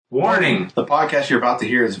Warning! The podcast you're about to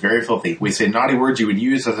hear is very filthy. We say naughty words you would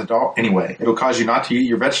use as an adult anyway. It'll cause you not to eat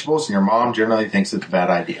your vegetables, and your mom generally thinks it's a bad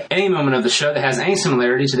idea. Any moment of the show that has any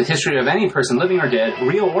similarity to the history of any person living or dead,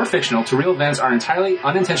 real or fictional, to real events are entirely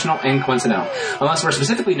unintentional and coincidental. Unless we're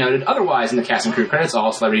specifically noted otherwise in the cast and crew credits,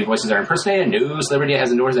 all celebrity voices are impersonated, and no celebrity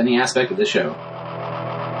has endorsed any aspect of this show.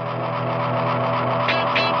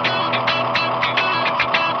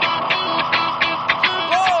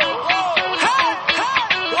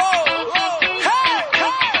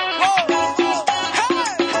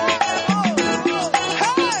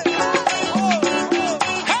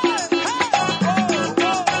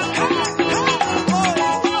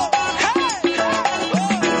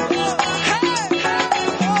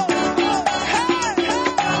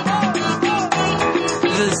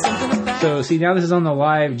 So, see, now this is on the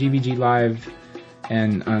live, GBG Live,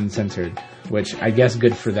 and uncensored, which I guess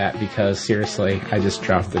good for that, because seriously, I just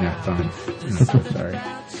dropped the F-bomb. I'm so sorry.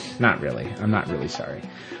 Not really. I'm not really sorry.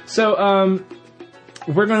 So,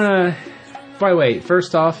 we're gonna... By the way,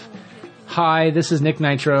 first off, hi, this is Nick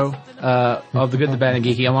Nitro, of The Good, the Bad, and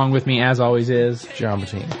Geeky. Along with me, as always, is... John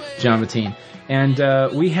Bettine. John Bettine.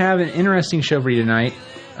 And we have an interesting show for you tonight.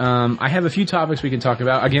 I have a few topics we can talk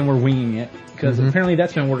about. Again, we're winging it, because apparently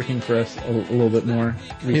that's been working for us a little bit more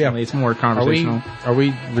recently. Yeah. It's more conversational. Are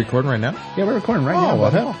we recording right now? Yeah, we're recording right now. Oh,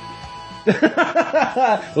 well, hell.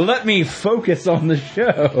 Let me focus on the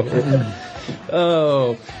show.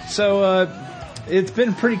 It's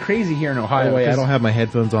been pretty crazy here in Ohio. By the way, I don't have my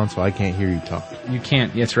headphones on, so I can't hear you talk. You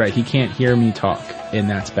can't. That's right. He can't hear me talk, and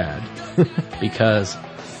that's bad. Because...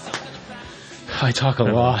 I talk a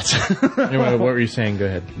lot. Anyway, what were you saying? Go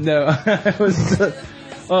ahead. No, I was...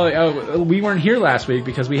 we weren't here last week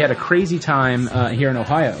because we had a crazy time here in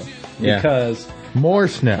Ohio. Yeah. Because... More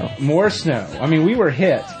snow. I mean, we were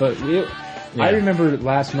hit, but... I remember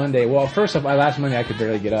last Monday... Well, first off, last Monday I could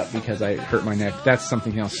barely get up because I hurt my neck. That's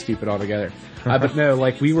something else stupid altogether. But no,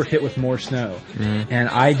 we were hit with more snow. And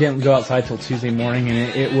I didn't go outside till Tuesday morning,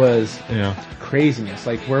 and it was craziness.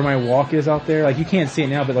 Like, where my walk is out there, you can't see it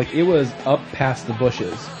now, but, it was up past the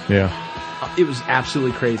bushes. Yeah. It was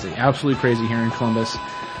absolutely crazy. Absolutely crazy here in Columbus.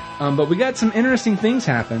 But we got some interesting things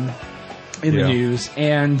happen in the news,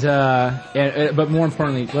 but more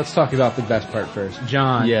importantly, let's talk about the best part first.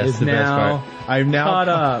 John is the best part. I'm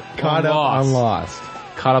now caught up on Lost.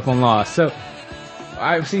 Caught up on Lost. So,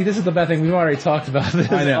 see, this is the bad thing. We've already talked about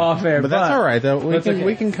this off air, but that's all right. Though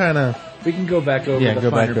we can kind of go back over the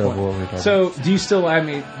finer point. What we're talking so, do you still? I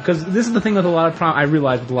mean, because this is the thing with a lot of I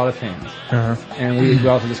realize with a lot of things, and we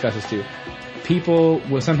also discuss this too. People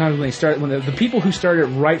will sometimes when the people who started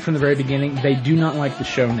right from the very beginning, they do not like the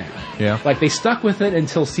show now. Yeah. They stuck with it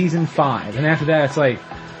until season 5, and after that, it's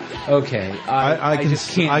okay. I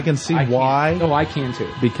just can't. I can see why. Oh, I can too.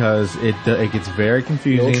 Because it gets very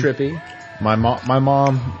confusing. A little trippy. My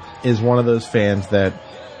mom is one of those fans that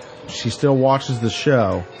she still watches the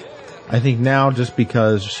show. I think now just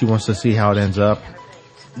because she wants to see how it ends up.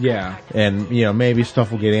 Yeah. And maybe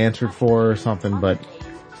stuff will get answered for her or something, but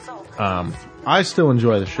I still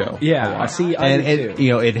enjoy the show. Yeah, I see. And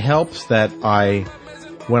it helps that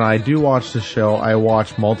when I do watch the show, I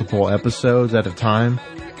watch multiple episodes at a time.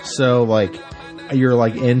 So you're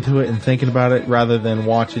into it and thinking about it rather than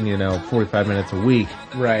watching 45 minutes a week.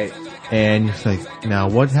 Right. And you're like, now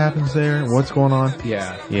what happens there? What's going on?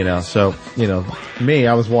 Yeah. So me,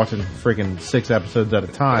 I was watching freaking 6 episodes at a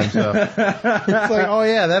time. So it's oh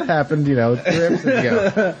yeah, that happened. 3 episodes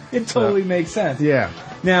ago. It totally makes sense. Yeah.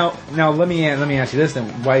 Now let me ask you this then.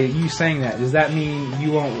 Why are you saying that? Does that mean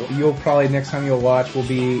you'll probably next time you'll watch will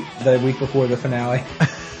be the week before the finale?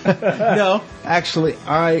 No, actually,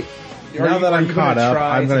 now that I'm caught up,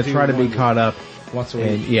 I'm going to try to be caught up once a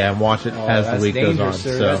week. And watch it as the week goes on.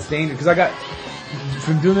 Sir. So that's dangerous because I got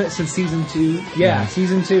from doing it since season 2. Yeah,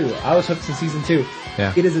 season 2. I was hooked since season 2.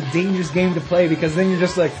 Yeah. It is a dangerous game to play because then you're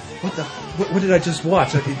just like, what did I just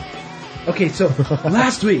watch? Okay, so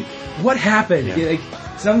last week, what happened? Yeah.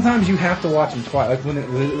 Sometimes you have to watch them twice. When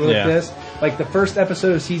this, the first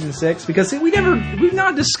episode of season 6, because we've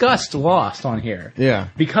not discussed Lost on here. Yeah.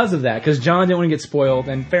 Because of that, because John didn't want to get spoiled,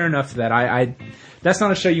 and fair enough to that. That's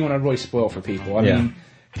not a show you want to really spoil for people. I mean,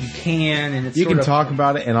 you can, and you can talk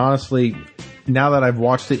about it, and honestly, now that I've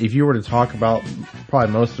watched it, if you were to talk about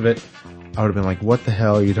probably most of it, I would have been like, what the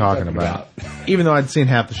hell are you talking about? Even though I'd seen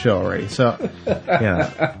half the show already. So,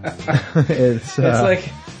 it's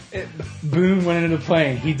Boone went into the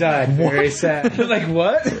plane. He died. Very sad.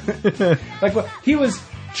 What? What? He was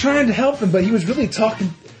trying to help them, but he was really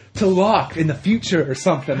talking to Locke in the future or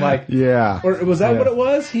something. Yeah. Or was that what it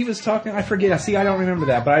was? He was talking, I forget. See, I don't remember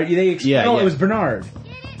that, but it was Bernard.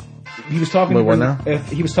 he was talking. Wait, what now?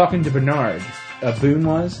 He was talking to Bernard. Boone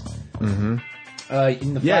was. Mm-hmm.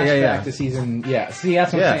 In the flashback to season. Yeah. See,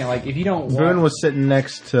 that's what I'm saying. Like, if you don't. Boone was sitting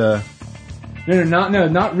next to. No,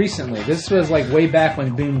 not recently. This was like way back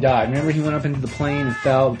when Boone died. Remember, he went up into the plane and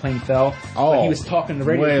fell. The plane fell. Oh, but he was talking to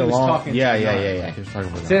radio. Way he was long. talking. Yeah. To He was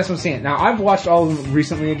talking about. See, that's what I'm saying. Now, I've watched all of them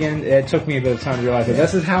recently again. It took me a bit of time to realize that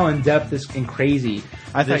this is how in depth and crazy.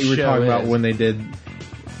 I thought you were talking about when they did.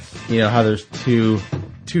 How there's two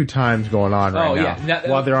times going on right now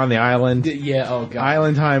while they're on the island. Yeah. Oh god.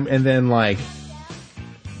 Island time, and then like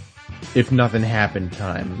if nothing happened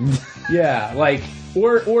time. Yeah, like.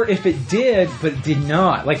 Or if it did, but it did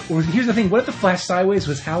not. Like, or here's the thing: what if the flash sideways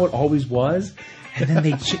was how it always was, and then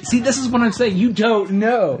they see? This is what I'm saying. You don't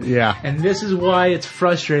know. Yeah. And this is why it's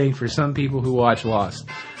frustrating for some people who watch Lost,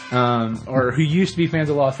 or who used to be fans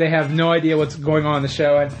of Lost. They have no idea what's going on in the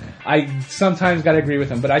show, and I sometimes got to agree with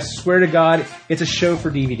them. But I swear to God, it's a show for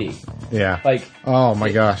DVD. Yeah. Like, oh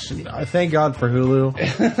my gosh! Thank God for Hulu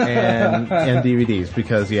and DVDs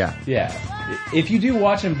because yeah. If you do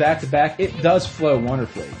watch them back to back, it does flow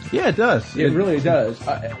wonderfully. Yeah, it does. It really does.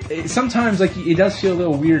 Sometimes, like, it does feel a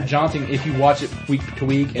little weird, jaunting if you watch it week to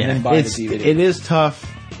week and then buy the DVD. It is tough.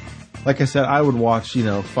 Like I said, I would watch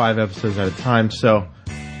 5 episodes at a time. So,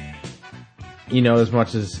 as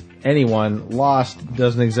much as anyone, Lost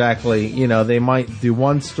doesn't exactly. They might do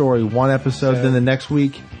one story, one episode, then the next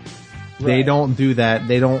week they don't do that.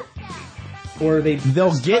 They don't. Or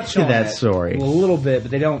they'll get to that story a little bit,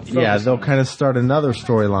 but they don't. Yeah, they'll kind of start another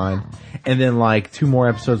storyline, and then like 2 more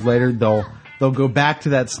episodes later, they'll go back to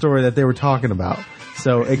that story that they were talking about.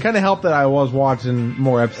 So it kind of helped that I was watching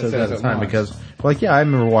more episodes at a time because, I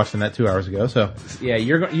remember watching that 2 hours ago. So yeah,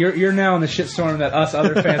 you're now in the shitstorm that us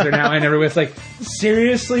other fans are now in. Everyone's like,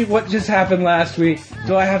 seriously, what just happened last week?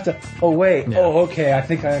 Do I have to? Oh wait, okay, I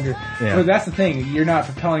think I understand. Yeah. But that's the thing, you're not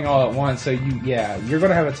propelling all at once, so you're going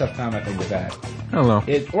to have a tough time, I think, with that. I don't know,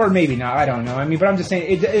 or maybe not. I don't know. I mean, but I'm just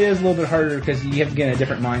saying it is a little bit harder because you have to get in a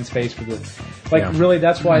different mind space for the. Really,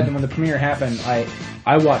 that's why when the premiere happened,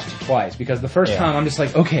 I watched it twice because the first time I'm just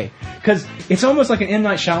like, okay, because it's almost like an M.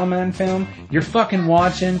 Night Shyamalan film. You're fucking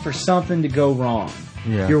watching for something to go wrong.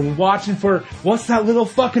 Yeah. You're watching for what's that little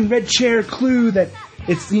fucking red chair clue that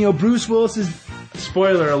it's Bruce Willis's.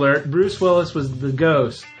 Spoiler alert: Bruce Willis was the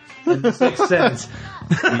ghost in The Sixth Sense.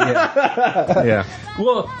 Yeah.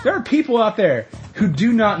 Well, there are people out there who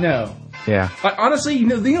do not know. Yeah. Honestly,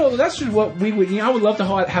 that's just what we would. I would love to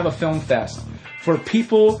have a film fest for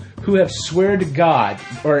people who have swear to God,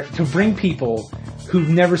 or to bring people who've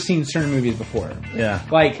never seen certain movies before. Yeah.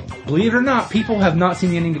 Like, believe it or not, people have not seen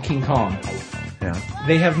the ending to King Kong. Yeah.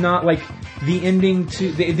 They have not, the ending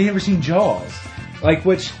to... They've never seen Jaws.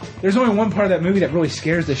 Which, there's only one part of that movie that really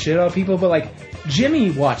scares the shit out of people, but, Jimmy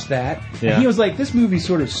watched that, and he was like, this movie's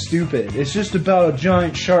sort of stupid. It's just about a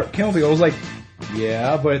giant shark killing people. I was like...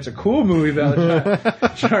 Yeah, but it's a cool movie about a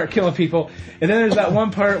giant shark killing people. And then there's that one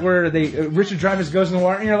part where Richard Dreyfuss goes in the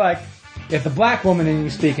water, and you're like, if the black woman in you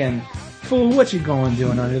speaking, fool, what you going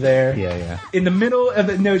doing under there? Yeah. In the middle of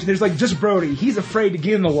the note, there's just Brody. He's afraid to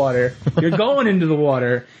get in the water. You're going into the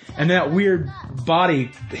water, and that weird body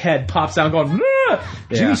head pops out going, ah!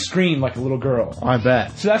 Jimmy screamed like a little girl. I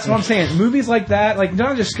bet. So that's what I'm saying. Movies like that,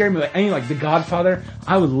 don't just scare me. The Godfather.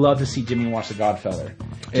 I would love to see Jimmy watch The Godfather.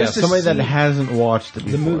 Just somebody that hasn't watched it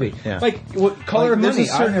before. The movie. Yeah. Color of Money.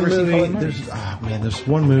 I've never seen Color of Money. There's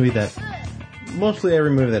one movie that mostly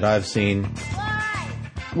every movie that I've seen,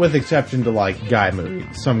 with exception to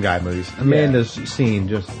some guy movies, Amanda's seen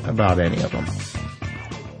just about any of them.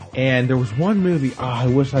 And there was one movie, I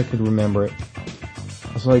wish I could remember it.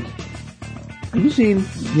 I was like, have you seen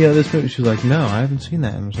this movie? She was like, no, I haven't seen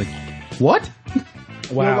that. And I was like, what?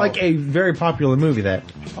 Wow. A very popular movie that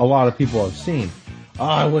a lot of people have seen. Oh,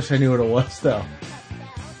 I wish I knew what it was, though.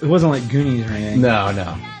 It wasn't like Goonies or anything.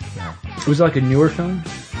 No. Was it a newer film?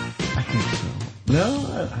 I think so.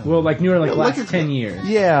 No? Well, newer, last 10 years.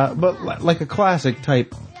 Yeah, but like a classic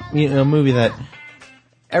type, movie that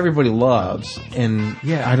everybody loves. And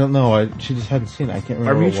I don't know, she just hadn't seen it. I can't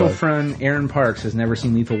remember. Our mutual friend, Aaron Parks, has never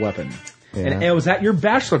seen Lethal Weapon. Yeah. And it was at your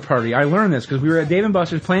bachelor party. I learned this because we were at Dave &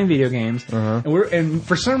 Buster's playing video games. And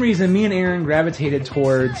for some reason, me and Aaron gravitated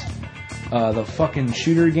towards... the fucking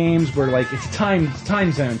shooter games where it's time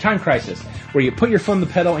zone, time crisis, where you put your foot on the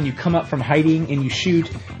pedal and you come up from hiding and you shoot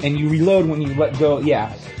and you reload when you let go.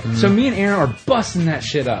 Yeah. So me and Aaron are busting that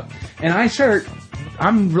shit up, and I'm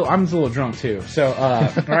a little drunk too. So or I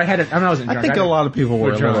wasn't drunk. I think a lot of people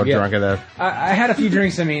were a little drunk at that. I had a few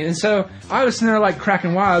drinks in me, and so I was sitting there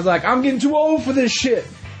cracking wild. I was like, I'm getting too old for this shit,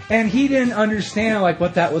 and he didn't understand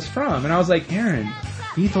what that was from, and I was like, Aaron,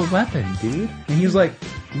 Lethal Weapon, dude. And he was like,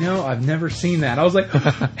 no, I've never seen that. I was like,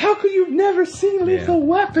 how could you have never seen Lethal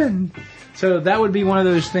Weapon? So that would be one of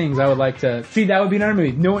those things I would like to see. That would be another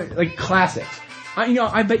movie. No, like classics.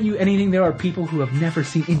 I bet you anything there are people who have never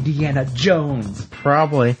seen Indiana Jones.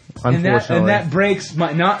 Probably, unfortunately. And that breaks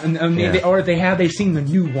my they've seen the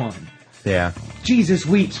new one. Yeah. Jesus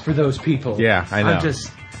weeps for those people. Yeah, I know. I'm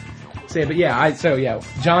just saying, but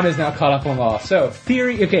Jon is now caught up on Lost. So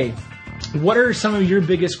theory, okay. What are some of your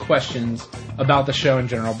biggest questions about the show in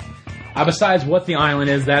general? Besides what the island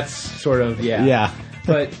is, that's sort of Yeah.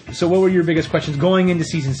 But so, what were your biggest questions going into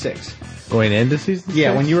season 6? Going into season 6?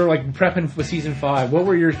 Yeah, when you were like prepping for season 5, what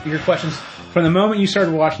were your questions from the moment you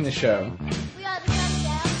started watching the show?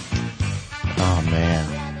 Oh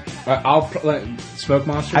man, Smoke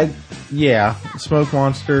Monster. Smoke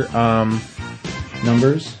Monster.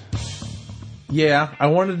 Numbers. Yeah, I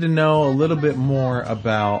wanted to know a little bit more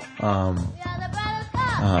about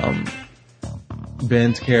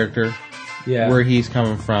Ben's character. Yeah, where he's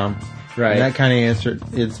coming from. Right. And that kind of answered.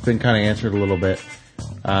 It's been kind of answered a little bit.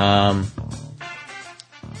 I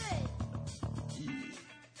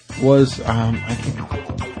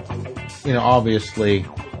think, obviously,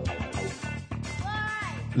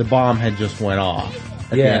 the bomb had just went off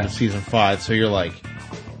at the end of season 5, so you're like,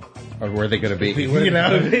 where are they going to be? Where are they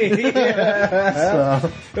going to be?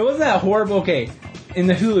 So. It wasn't that horrible. Okay, in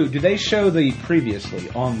the Hulu, do they show the previously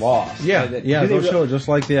on Lost? Yeah, they'll show it just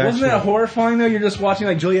like the actual. Wasn't that horrifying though? You're just watching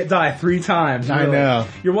like Juliet die 3 times. I know.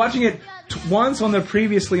 You're watching it once on the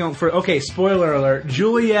previously on for. Okay, spoiler alert: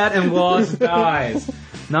 Juliet and Lost dies.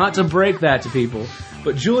 Not to break that to people,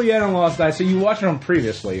 but Juliet and Lost dies. So you watch it on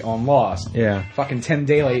previously on Lost. Yeah. Fucking Tim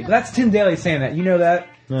Dailey. That's Tim Dailey saying that. You know that.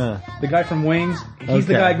 The guy from Wings. He's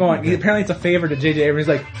the guy going. Apparently, it's a favor to J.J. Abrams.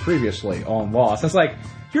 He's like previously on Lost. It's like.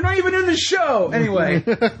 You're not even in the show! Anyway,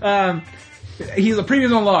 he's a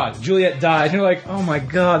previous on Lost. Juliet dies. And you're like, oh my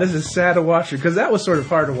god, this is sad to watch. Because that was sort of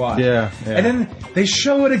hard to watch. Yeah. And then they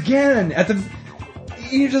show it again.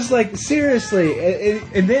 You're just like, seriously.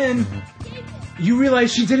 And then you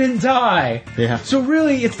realize she didn't die. Yeah. So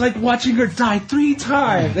really, it's like watching her die 3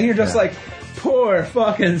 times. And you're just like, poor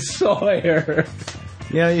fucking Sawyer.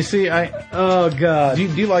 Yeah, you see, oh god. Do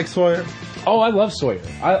you like Sawyer? Oh, I love Sawyer.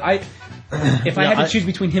 If I had to choose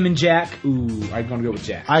between him and Jack, I'd going to go with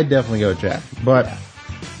Jack. I'd definitely go with Jack. But,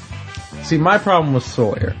 see, my problem with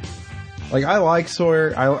Sawyer. Like, I like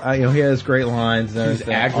Sawyer. He has great lines and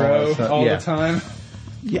everything. He's aggro all the time.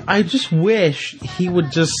 Yeah, I just wish he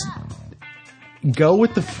would just go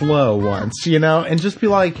with the flow once, and just be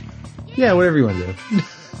like, yeah, whatever you want to do.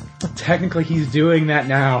 Technically, he's doing that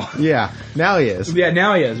now. Yeah, now he is. Yeah,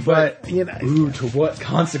 now he is. But, to what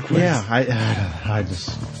consequence? Yeah, I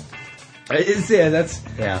just...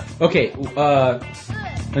 Yeah. Okay,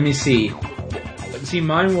 let me see. See,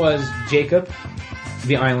 mine was Jacob,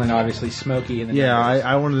 the island, obviously, Smokey. And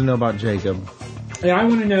I wanted to know about Jacob. And I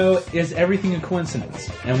want to know, is everything a coincidence?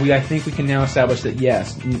 And I think we can now establish that,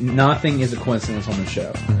 yes, nothing is a coincidence on the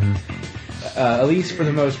show. Mm-hmm. At least for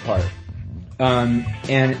the most part. And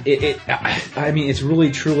it's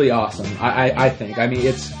really, truly awesome, I think. I mean,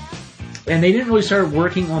 and they didn't really start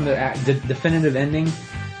working on the definitive ending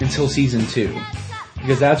until season 2,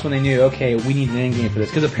 because that's when they knew, okay, we need an endgame for this.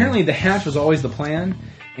 Because apparently the hatch was always the plan,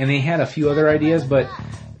 and they had a few other ideas, but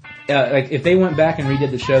like if they went back and redid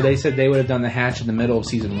the show, they said they would have done the hatch in the middle of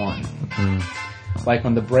season 1. Mm-hmm. Like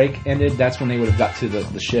when the break ended, that's when they would have got to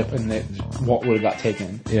the ship, and Walt would have got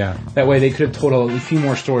taken. Yeah. That way they could have told a few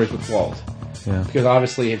more stories with Walt. Yeah. Because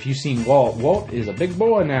obviously, if you've seen Walt is a big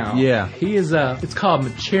boy now. Yeah. He is it's called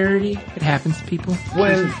maturity. It happens to people.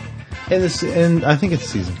 And I think it's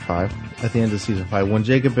season 5, at the end of season 5, when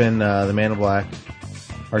Jacob and the Man in Black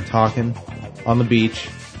are talking on the beach.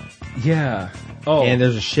 Yeah. Oh. And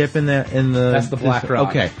there's a ship in the... That's the Black Rock.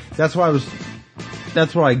 Okay. That's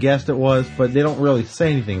what I guessed it was, but they don't really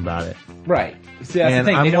say anything about it. Right. See, that's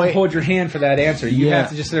the thing. They don't hold your hand for that answer. You have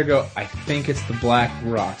to just sit there and go, I think it's the Black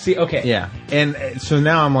Rock. See, okay. Yeah. And so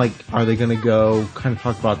now I'm like, are they going to go kind of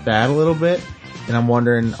talk about that a little bit? And I'm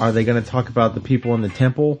wondering, are they going to talk about the people in the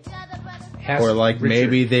temple? Or like Richard.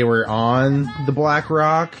 Maybe they were on the Black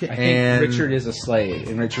Rock. I think Richard is a slave,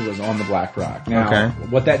 and Richard was on the Black Rock. Now,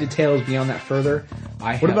 what that details beyond that further,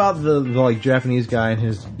 What about the like Japanese guy and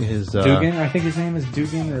his Dugan? I think his name is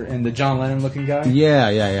Dugan, and the John Lennon looking guy.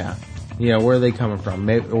 Yeah. Yeah, where are they coming from?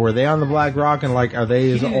 Were they on the Black Rock, and like, are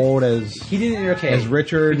they as old as as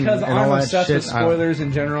Richard? Because and I'm all that obsessed shit? with spoilers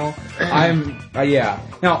in general.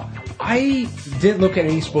 Now, I didn't look at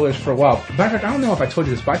any spoilers for a while. Matter of fact, I don't know if I told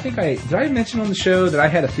you this, but I think did I mention on the show that I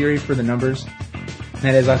had a theory for the numbers?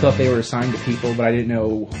 That is, I thought they were assigned to people, but I didn't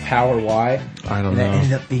know how or why. I don't and know. that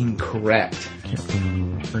ended up being correct.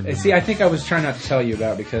 See, I think I was trying not to tell you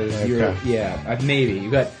about because you're, maybe.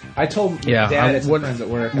 But I told Dad and some friends at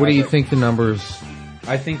work. What do you think the numbers?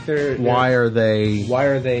 I think they're. Why are they?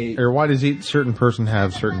 Or why does each certain person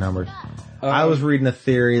have certain numbers? I was reading a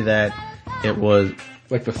theory that it was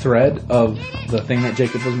like the thread of the thing that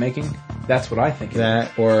Jacob was making. That's what I think.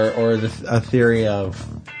 That or a theory of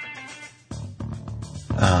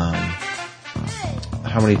how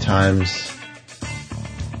many times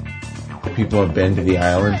people have been to the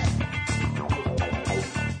island.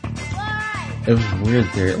 It was a weird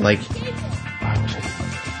theory. Like, I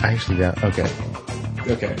actually okay.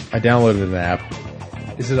 I downloaded an app.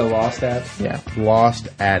 Is it a Lost app? Yeah, Lost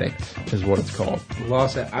Addict is what it's called.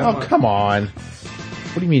 Lost app. Come on.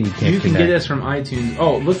 What do you mean you can't? You can get us from iTunes.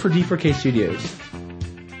 Oh, look for D4K Studios.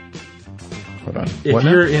 Hold on. If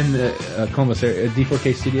you're in the Columbus area,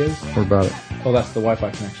 D4K Studios. What about it? Oh, that's the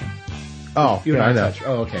Wi-Fi connection. Oh, I know.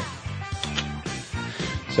 Oh, okay.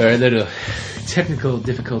 Sorry, little technical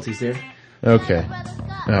difficulties there. Okay.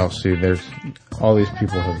 Oh, see, there's all these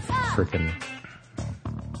people have freaking.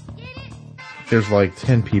 There's like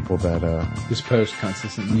 10 people that just post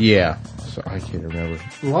consistently. Yeah, so I can't remember.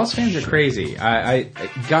 Lost fans are crazy. I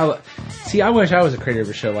wish I was a creator of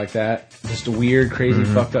a show like that. Just a weird, crazy,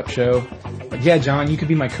 fucked up show. Like, yeah, John, you could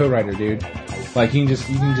be my co-writer, dude. Like, you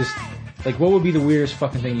can just. Like, what would be the weirdest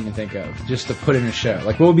fucking thing you can think of just to put in a show?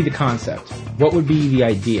 Like, what would be the concept? What would be the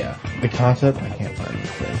idea? The concept? I can't find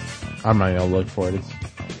anything. I'm not gonna look for it. It's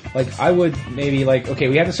like, I would maybe, like, okay,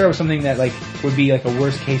 we have to start with something that, like, would be, like, a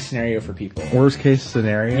worst-case scenario for people. Worst-case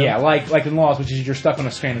scenario? Yeah, like in Lost, which is you're stuck on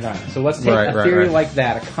a stranded island. So let's take a theory like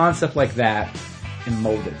that, a concept like that, and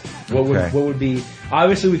mold it. What would be...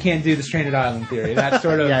 Obviously, we can't do the stranded island theory. That's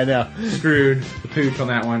sort of yeah, I know. Screwed the pooch on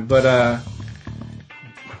that one. But,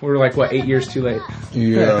 we're like, 8 years too late?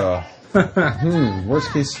 Yeah.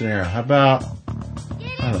 Worst-case scenario. How about...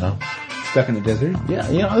 I don't know. Stuck in the desert?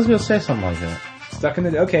 Yeah, I was gonna say something like that. Stuck in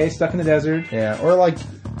the desert. Yeah, or like,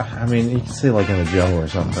 I mean, you can say like in the jungle or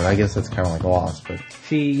something, but I guess that's kind of like Lost, but...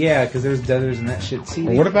 See, yeah, because there's deserts and that shit. See,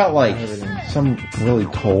 what about like some really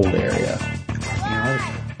cold area?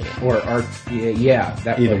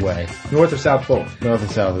 That Either way. North or South Pole? North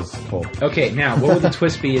and South is cold. Okay, now, what would the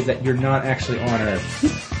twist be is that you're not actually on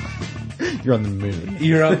Earth. You're on the moon.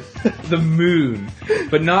 You're on the moon,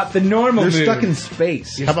 but not the normal moon. They're stuck in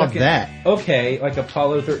space. How about that? Okay, like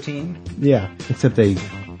Apollo 13? Yeah, except they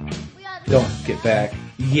don't get back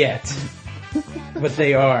yet. But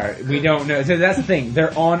they are. We don't know. So that's the thing.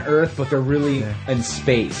 They're on Earth, but they're really in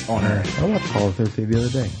space on Earth. I watched Apollo 13 the other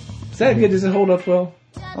day. Is that good? Does it hold up well?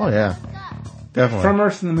 Oh, yeah. Definitely. From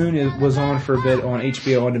Earth to the Moon was on for a bit on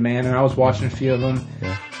HBO On Demand, and I was watching a few of them.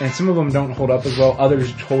 Yeah. And some of them don't hold up as well. Others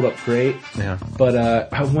hold up great. Yeah. But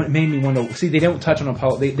it made me wonder. See, they don't touch on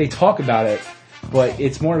Apollo. They talk about it, but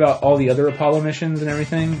it's more about all the other Apollo missions and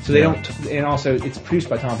everything. So they don't. And also, it's produced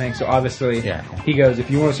by Tom Hanks, so obviously he goes, if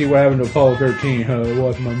you want to see what happened to Apollo 13,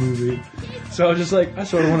 watch my movie. So I was just like, I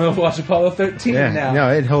sort of want to watch Apollo 13 now. No,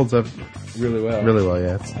 it holds up really well. Really well,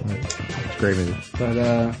 yeah. It's a great movie. But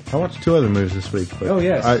I watched 2 other movies this week. But What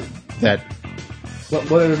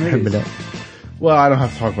other movies? Well, I don't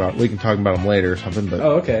have to talk about. We can talk about them later or something. But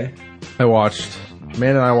okay.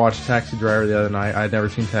 Man and I watched Taxi Driver the other night. I'd never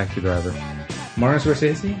seen Taxi Driver. Martin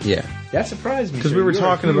Scorsese? Yeah. That surprised me. Because we were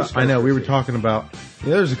talking about. I know we were talking about.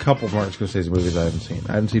 Yeah, there's a couple of Martin Scorsese movies I haven't seen.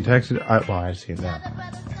 I haven't seen Taxi. I've seen that.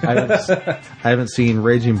 I haven't seen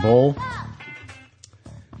Raging Bull.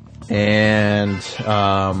 And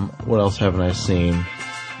what else haven't I seen?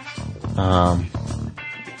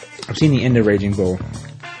 I've seen the end of Raging Bull.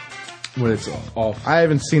 When it's off. I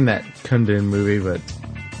haven't seen that Kundun movie, but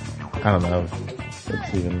I don't know if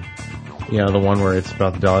it's even, the one where it's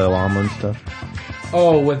about the Dalai Lama and stuff.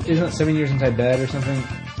 Oh, isn't it 7 Years in Tibet or something?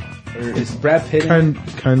 Or is Brad Pitt in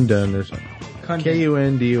Kundun or something.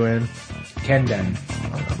 Kundun. Kundun.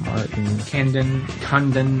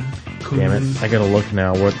 Kundun. Damn it! I gotta look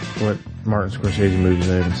now. What Martin Scorsese movies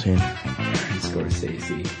I haven't seen? Martin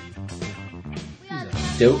Scorsese.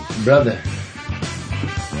 He's a dope brother.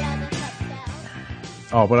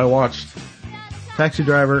 Oh, but I watched Taxi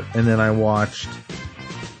Driver, and then I watched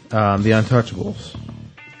The Untouchables.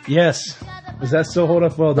 Yes. Does that still hold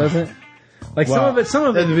up well, doesn't it? Like, some of it... This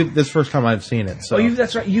is the first time I've seen it, so... Oh,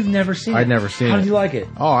 that's right. You've never seen it. I'd never seen it. How did you like it?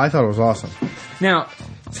 Oh, I thought it was awesome. Now,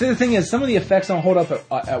 see, the thing is, some of the effects don't hold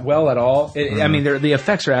up well at all. I mean, the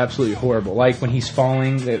effects are absolutely horrible. Like, when he's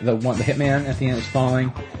falling, the hitman at the end is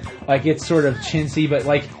falling. Like, it's sort of chintzy, but,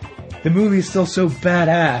 like... The movie is still so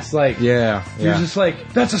badass. Like, you're just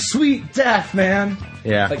like, that's a sweet death, man.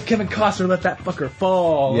 Yeah. Like, Kevin Costner let that fucker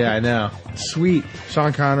fall. Yeah, I know. Sweet.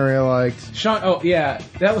 Sean Connery I liked. Oh, yeah.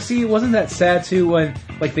 Wasn't that sad, too, when,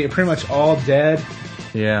 like, they're pretty much all dead?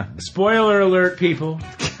 Yeah. Spoiler alert, people.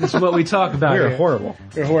 This is what we talk about We're here. horrible.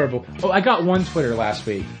 We're horrible. Oh, I got one Twitter last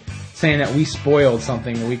week saying that we spoiled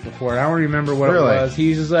something the week before. I don't remember what it was. He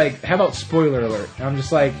was just like, how about spoiler alert? And I'm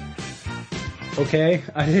just like, okay.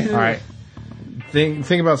 I didn't. All right. Think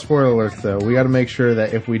about spoiler alerts, though. We got to make sure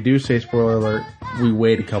that if we do say spoiler alert, we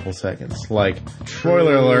wait a couple seconds. Like,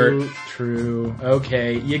 spoiler alert. True.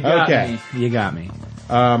 Okay. You got me. You got me.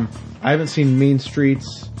 I haven't seen Mean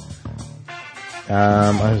Streets.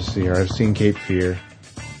 Let's see here. I've seen Cape Fear.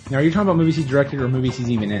 Now, are you talking about movies he directed or movies he's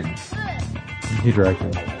even in? He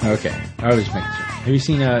directed. Okay. I was making sure. Have you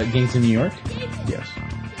seen Gangs of New York? Yes.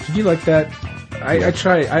 Did you like that? I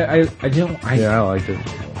tried. I didn't. Yeah, I liked it.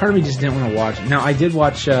 Part of me just didn't want to watch it. Now, I did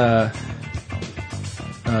watch, what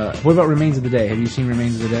about Remains of the Day? Have you seen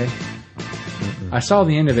Remains of the Day? I saw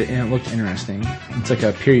the end of it and it looked interesting. It's like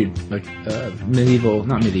a period, like, medieval,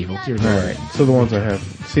 not medieval. Alright. So the ones I have.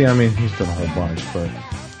 See, I mean, he's done a whole bunch, but.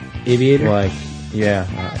 Aviator? Like, yeah.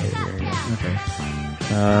 Aviator, yeah. Okay.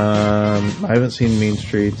 I haven't seen Mean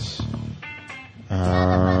Streets.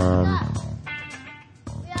 I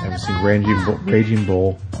haven't seen Raging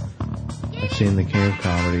Bull. I've seen The King of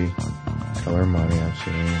Comedy. Color Money, I've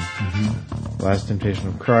seen. Last Temptation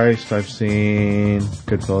of Christ, I've seen.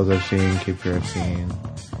 Goodfellas, I've seen. Cape Fear, I've seen.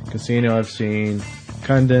 Casino, I've seen.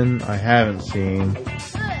 Kundun, I haven't seen.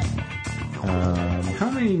 How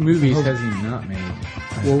many movies has he not made?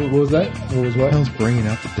 What was that? What was what? Hell's Bringing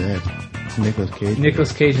Out the Dead. It's a Nicolas Cage.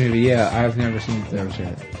 Nicolas Cage movie, yeah. I've never seen it. Never seen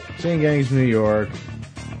it. Seen Gangs of New York.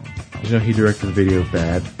 You know he directed the video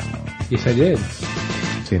Bad. Yes, I did.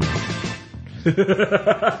 Seen it.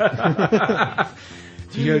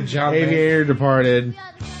 You know, John Aviator, Departed,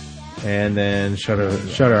 and then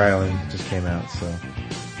Shutter Island just came out. So,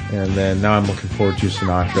 and then now I'm looking forward to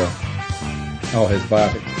Sinatra. Oh, his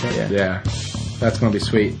biopic. Yeah, that's gonna be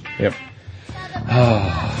sweet. Yep.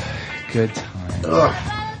 Oh, good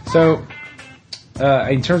time. So,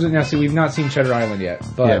 in terms of now, see, we've not seen Shutter Island yet,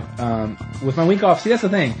 but with my week off, see, that's the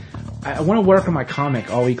thing. I want to work on my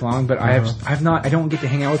comic all week long, but I don't get to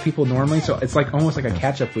hang out with people normally, so it's like almost like a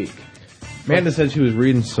catch-up week. Amanda said she was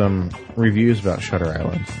reading some reviews about Shutter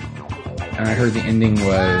Island, and I heard the ending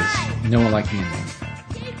was no one liked the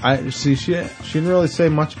ending. She didn't really say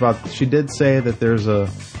much about. She did say that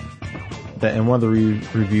that in one of the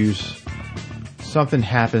reviews something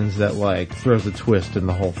happens that like throws a twist in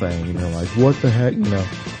the whole thing. You know, like what the heck, you know?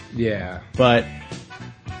 Yeah, but.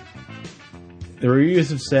 The reviews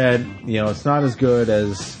have said, you know, it's not as good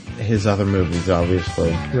as his other movies, obviously.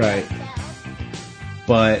 Right.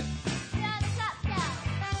 But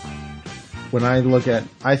when I look at,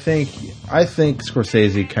 I think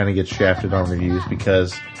Scorsese kind of gets shafted on reviews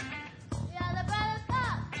because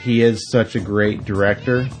he is such a great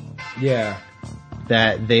director. Yeah.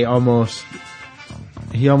 That he almost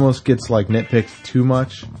gets like nitpicked too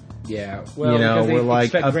much. Yeah. Well, you know, we're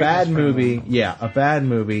like a bad movie. Yeah, a bad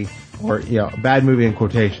movie. Or, you know, a bad movie in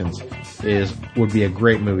quotations would be a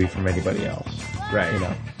great movie from anybody else. Right. You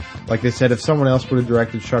know, like they said, if someone else would have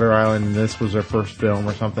directed Shutter Island and this was their first film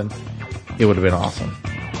or something, it would have been awesome.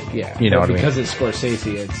 Yeah. You know what I mean? Because it's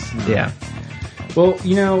Scorsese, it's not. Yeah. Well,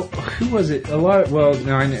 you know, who was it? I know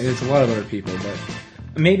it's a lot of other people, but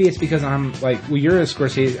maybe it's because I'm like, well, you're a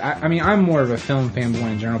Scorsese. I mean, I'm more of a film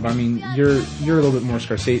fanboy in general, but I mean, you're a little bit more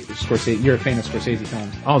Scorsese. You're a fan of Scorsese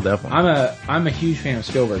films. Oh, definitely. I'm a huge fan of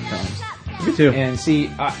Spielberg films. Me too. And see,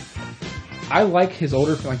 I like his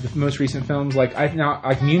older, like the most recent films. Like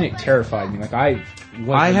Munich terrified me. Like I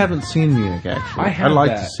haven't seen Munich actually. I'd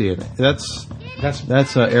like to see it.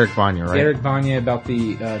 That's Eric Bana, right? Eric Bana about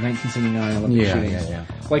the 1979 Olympic shootings. Yeah.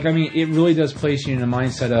 Like, I mean, it really does place you in a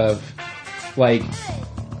mindset of like,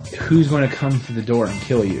 who's going to come through the door and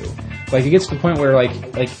kill you? Like, it gets to the point where like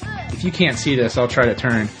if you can't see this, I'll try to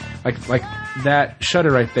turn. Like that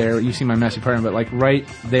shutter right there. You see my messy apartment, but like right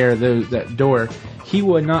there, that door. He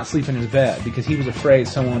would not sleep in his bed because he was afraid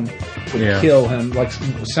someone would kill him. Like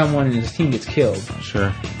someone in his team gets killed.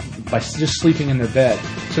 Sure. By just sleeping in their bed.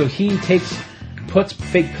 So he puts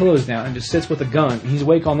fake pillows down and just sits with a gun. He's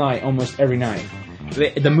awake all night, almost every night.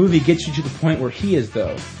 The movie gets you to the point where he is,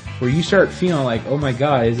 though. Where you start feeling like, oh my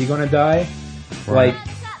God, is he going to die? Right.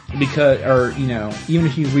 Like, because, or, you know, even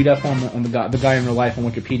if you read up on the guy in real life on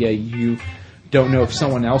Wikipedia, you don't know if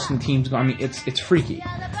someone else in the team's going. I mean, it's freaky.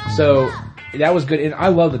 So that was good. And I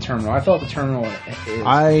love The Terminal. I thought The Terminal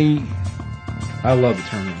I love The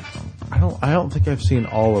Terminal. I don't think I've seen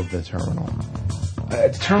all of The Terminal.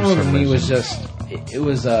 The Terminal to me was just, it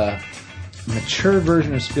was mature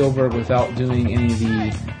version of Spielberg without doing any of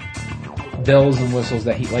the bells and whistles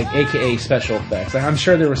that he, like, aka special effects. Like, I'm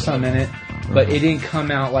sure there was some in it, but it didn't come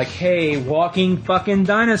out like, hey, walking fucking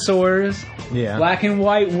dinosaurs, black and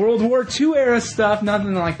white World War II era stuff,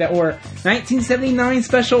 nothing like that, or 1979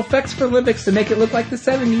 special effects for Olympics to make it look like the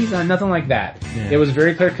 70s, nothing like that. It was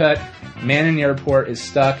very clear cut. Man in the airport is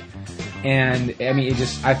stuck, and I mean,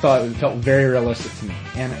 I thought it felt very realistic to me,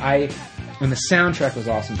 and the soundtrack was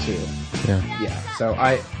awesome too. Yeah. So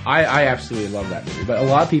I absolutely love that movie, but a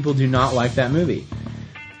lot of people do not like that movie.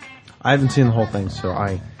 I haven't seen the whole thing, so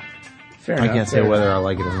I can't say whether I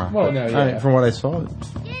like it or not. Well, no, from what I saw, but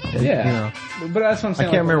that's what I'm saying.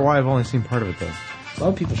 I can't remember why I've only seen part of it though. A lot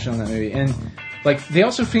of people shown that movie, and like they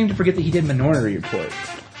also seem to forget that he did Minority Report.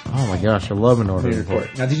 Oh my gosh, I love Minority Report.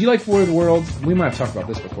 Now, did you like War of the Worlds? We might have talked about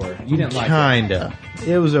this before. You didn't like it. Kinda.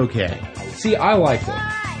 It was okay. See, I liked it.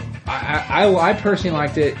 I personally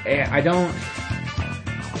liked it. I don't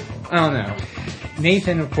know.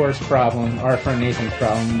 Nathan, of course, our friend Nathan's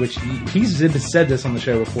problem, which he's said this on the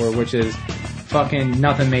show before, which is fucking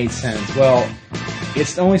nothing made sense. Well,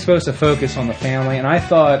 it's only supposed to focus on the family, and I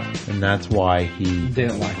thought... And that's why he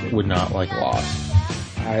didn't like it. Would not like Lost.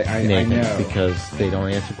 I Nathan, know. because they don't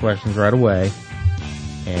answer questions right away,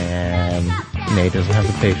 and Nate doesn't have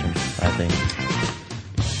the patience, I think.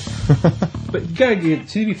 But you gotta get,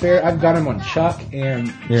 to be fair, I've got him on Chuck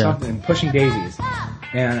and something, Pushing Daisies.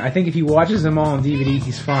 And I think if he watches them all on DVD,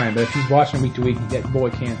 he's fine. But if he's watching week to week, that boy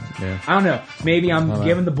can't. Yeah. I don't know. Maybe I'm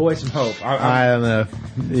giving the boy some hope. I don't know.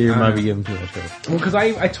 You might be giving too much hope. Well, because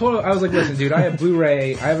I told him, I was like, listen, dude, I have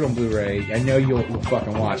Blu-ray. I have it on Blu-ray. I know you'll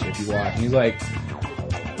fucking watch it if you watch. And he's like,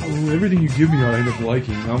 everything you give me, I end up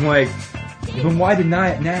liking. I'm like, then why deny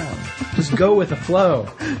it now? Just go with the flow.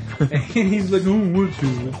 And he's like,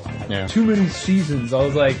 what's too many seasons. I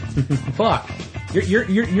was like, fuck.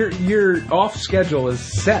 Your off schedule is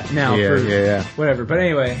set now for whatever. But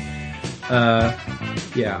anyway,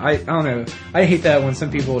 I don't know. I hate that when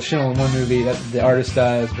some people shit on one movie that the artist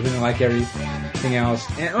does, but then they like everything else.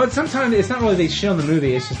 And sometimes it's not really they shit on the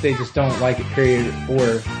movie; it's just they just don't like it. Period.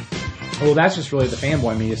 Or, well, that's just really the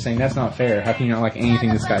fanboy me just saying that's not fair. How can you not like anything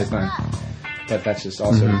this guy's done? But that's just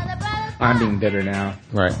also I'm being bitter now.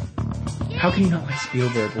 Right. How can you not like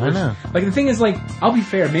Spielberg? I know. Like, the thing is, like, I'll be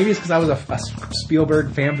fair. Maybe it's because I was a Spielberg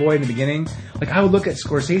fanboy in the beginning. Like, I would look at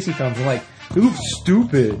Scorsese films and, like, it looks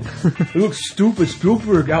stupid. It looks stupid.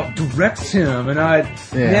 Spielberg out-directs him. And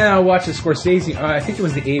then I watched the Scorsese, I think it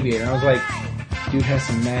was The Aviator, and I was like, dude has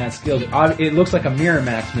some mad skills. It looks like a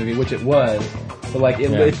Miramax movie, which it was. But, like,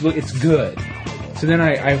 it's good. So then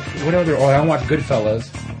I watched Goodfellas.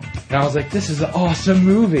 And I was like, this is an awesome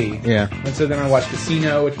movie. Yeah. And so then I watched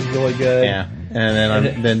Casino, which was really good. Yeah.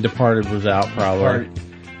 And then Departed was out probably.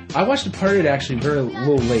 I watched Departed actually a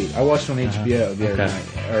little late. I watched it on HBO the other night.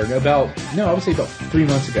 Or I would say about 3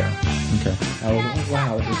 months ago. Okay. I was like,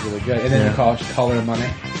 wow, this is really good. And then Color of Money.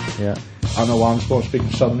 Yeah. I don't know why I'm supposed to speak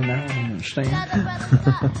Southern now. I don't understand.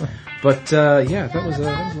 But, that was a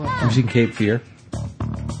lot of fun. Have you seen Cape Fear?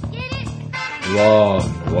 Long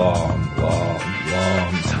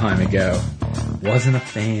time ago. Wasn't a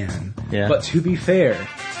fan. Yeah. But to be fair,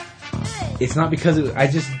 it's not because I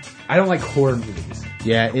don't like horror movies.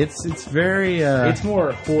 Yeah, it's very it's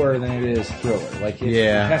more horror than it is thriller. Like it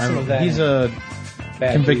has some of that. He's a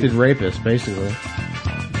convicted rapist, basically.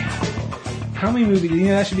 How many movies?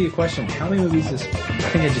 That should be a question. How many movies I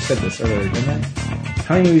think I just said this earlier, didn't I?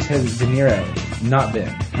 How many movies has De Niro not been?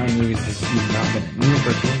 How many movies has he not been in? Even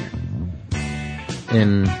for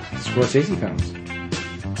in Scorsese films.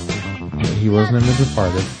 He wasn't in The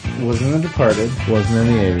Departed. Wasn't in The Departed. Wasn't in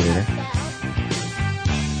The Aviator.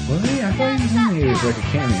 Was he? I thought he was in The Aviator for like a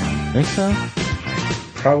cameo. Think so?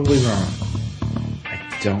 Probably wrong. I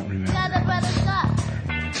don't remember.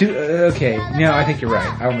 Okay, no, I think you're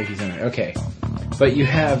right. I don't think he's in it. Okay. But you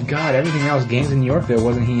have, everything else. Gangs in New York, though,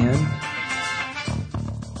 wasn't he in?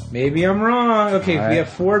 Maybe I'm wrong. Okay, we have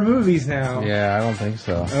 4 movies now. Yeah, I don't think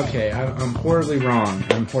so. Okay, I'm horribly wrong.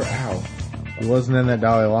 Ow. It wasn't in that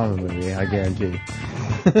Dalai Lama movie, I guarantee.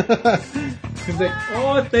 He's like,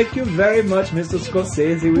 thank you very much, Mr.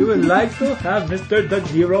 Scorsese. We would like to have Mr. De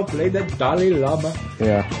Niro play the Dalai Lama.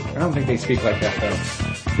 Yeah. I don't think they speak like that, though.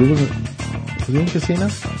 Was he in Casino?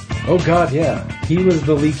 Oh, God, yeah. He was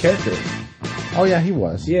the lead character. Oh, yeah, he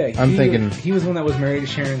was. Yeah, I'm thinking... He was the one that was married to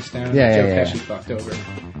Sharon Stone. Yeah, Joe Pesci fucked over.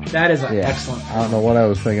 That is an excellent... I don't know what I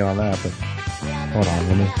was thinking on that, but... Hold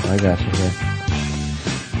on, I got you here.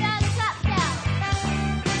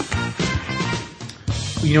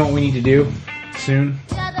 You know what we need to do soon?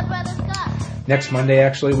 Next Monday,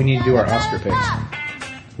 actually, we need to do our Oscar picks.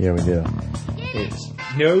 Yeah, we do.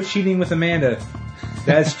 No cheating with Amanda.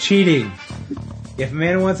 That's cheating. If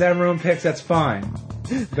Amanda wants to have her own picks, that's fine.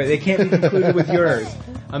 But they can't be concluded with yours.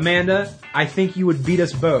 Amanda, I think you would beat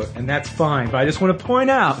us both, and that's fine. But I just want to point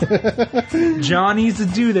out, Jon needs to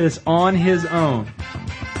do this on his own.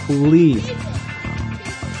 Please.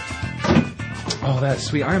 Oh, that's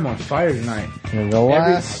sweet. I am on fire tonight. And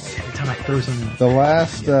Every time I throw something. The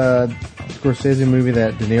last Scorsese movie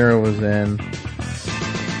that De Niro was in,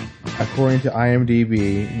 according to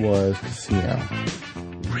IMDb, was Casino.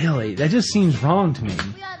 Really? That just seems wrong to me.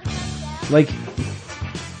 Like,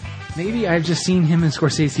 maybe I've just seen him and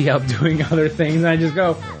Scorsese out doing other things, and I just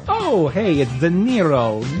go, oh, hey, it's De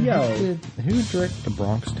Niro. Yo. Who directed The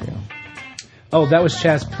Bronx Tale? Oh, that was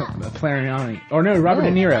Chaz Palminteri. Or no, Robert De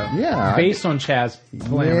Niro. Yeah. Based on Chaz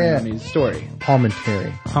Palminteri's story.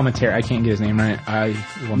 Palminteri. I can't get his name right. I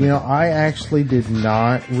actually did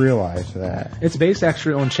not realize that. It's based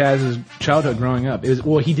actually on Chaz's childhood growing up.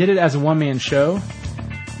 He did it as a one-man show.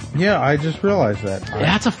 Yeah, I just realized that.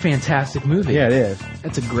 That's a fantastic movie. Yeah, it is.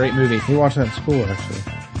 That's a great movie. We watched that in school, actually.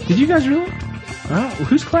 Did you guys really? Oh,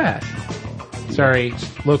 whose class? Sorry,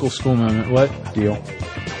 local school moment. What? Deal?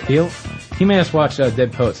 He made us watch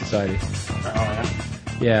Dead Poet Society. Oh,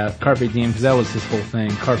 yeah, Carpe Diem, because that was his whole thing.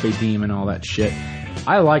 Carpe Diem and all that shit.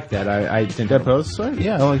 I like that. I think Dead Poet Society?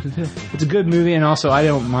 Yeah, I liked it too. It's a good movie, and also I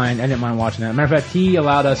didn't mind watching that. Matter of fact, he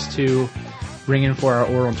allowed us to bring in for our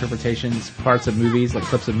oral interpretations parts of movies, like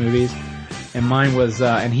clips of movies. And mine was,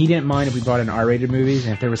 and he didn't mind if we brought in R-rated movies,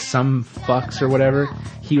 and if there was some fucks or whatever,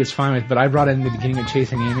 he was fine with. But I brought in the beginning of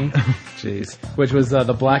Chasing Amy, jeez, which was the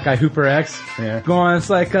Black Guy Hooper X. Yeah, going, it's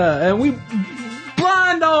like, and we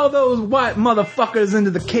blind all those white motherfuckers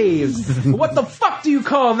into the caves. What the fuck do you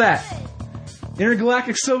call that?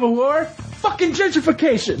 Intergalactic Civil War? Fucking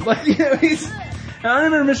gentrification. Like, he's. And I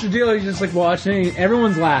remember Mr. Dailey just like watching, and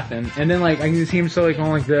everyone's laughing, and then like I can just see him still like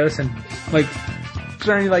going like this, and like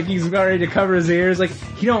trying to, like, he's about ready to cover his ears. Like,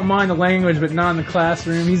 he don't mind the language, but not in the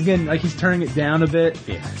classroom. He's getting, like, he's turning it down a bit.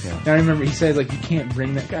 Yeah. And I remember he said, like, you can't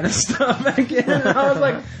bring that kind of stuff back in. And I was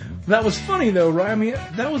like, that was funny though, right? I mean,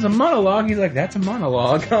 that was a monologue. He's like, that's a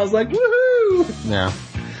monologue. I was like, woohoo! Yeah.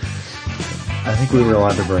 I think we were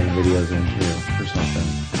allowed to bring videos in too, or something.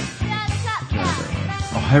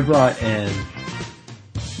 Oh, I brought in,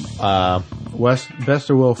 Best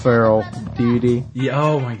of Will Ferrell DVD. Yeah,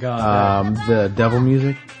 oh my god. The Devil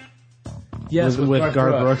Music. Yes, with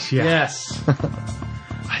Garth Brooks. Yeah. Yes.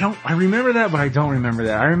 I remember that, but I don't remember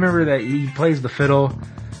that. I remember that he plays the fiddle.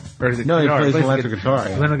 Or the no, guitar. He plays electric guitar.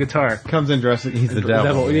 Yeah. Electric guitar. Comes in dressed, he's the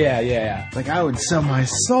devil. Yeah. Like, I would sell my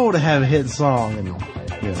soul to have a hit song and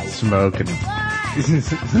smoke and all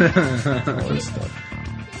this stuff.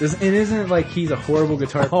 And isn't it like he's a horrible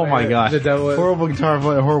guitar player? Oh my gosh. The devil. Horrible guitar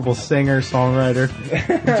player, horrible singer, songwriter.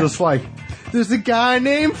 Just like, there's a guy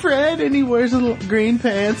named Fred and he wears little green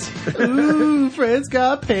pants. Ooh, Fred's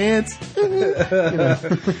got pants.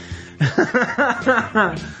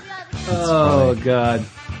 Oh, God.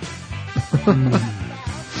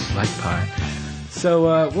 Like pie.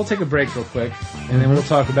 So, we'll take a break real quick, and then we'll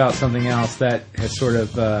talk about something else that has sort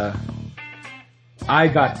of, I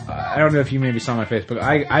don't know if you maybe saw my Facebook,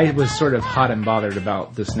 I was sort of hot and bothered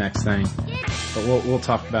about this next thing, but we'll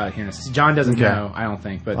talk about it here in a second. John doesn't know, I don't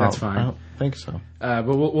think, but that's fine. I don't think so. But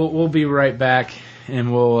we'll be right back,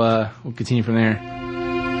 and we'll continue from there.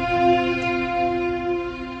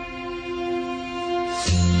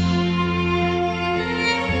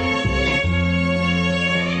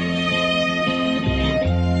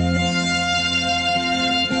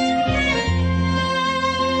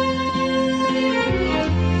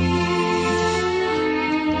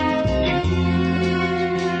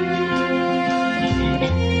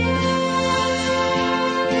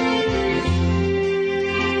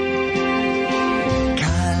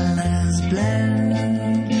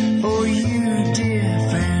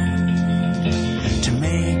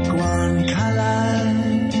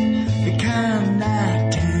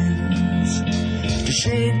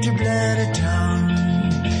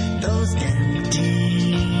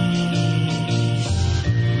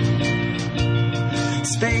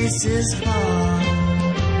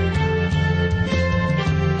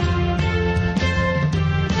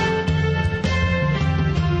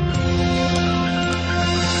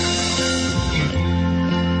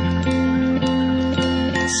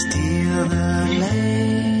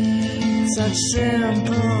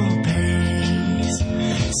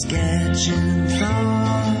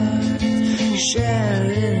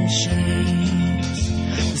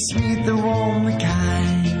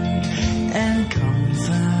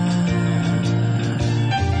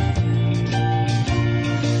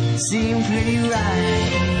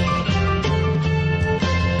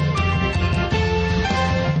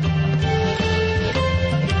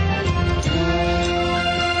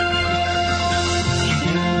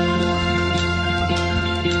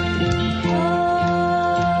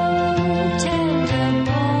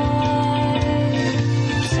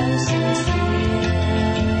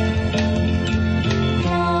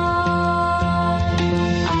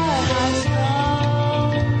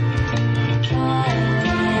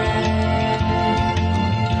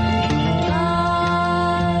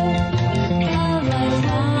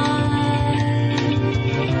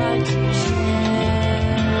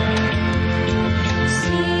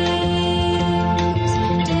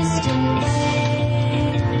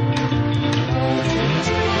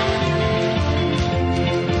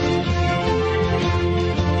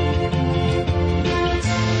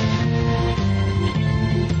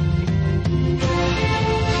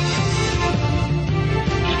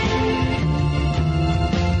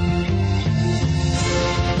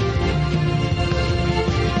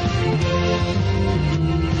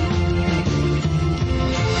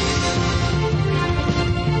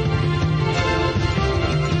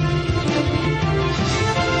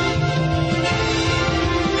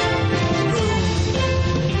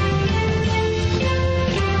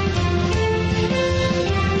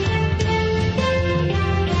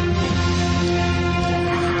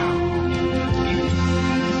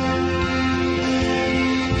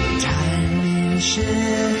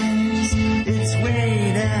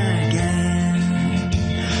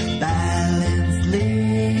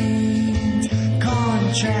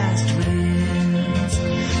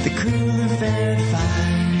 cruel affair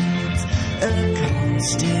finds a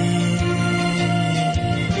constant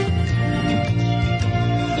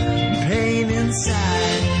pain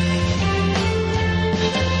inside.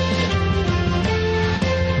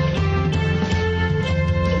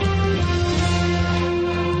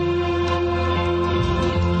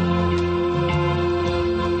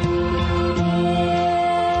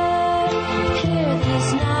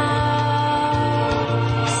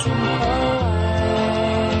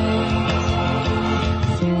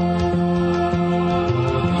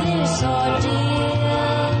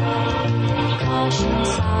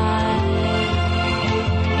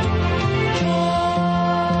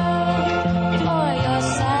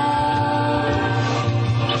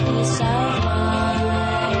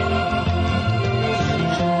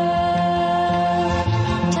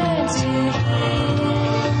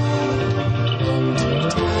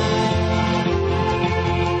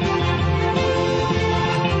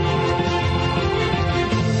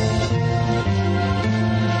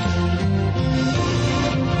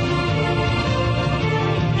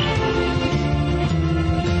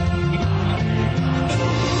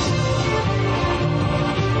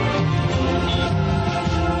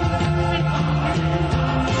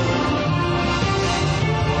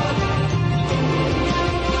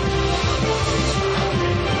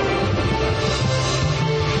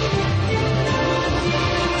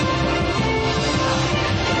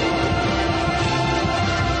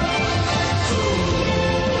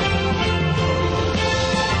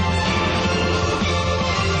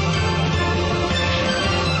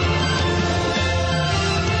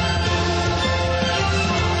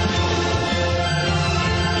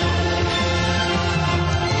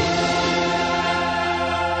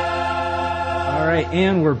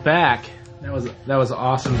 And we're back. That was an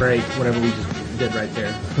awesome break, whatever we just did right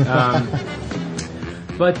there.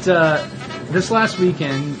 But this last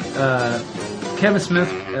weekend, Kevin Smith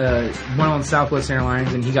went on Southwest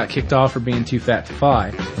Airlines, and he got kicked off for being too fat to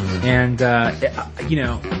fly. Mm-hmm. And you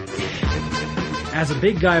know, as a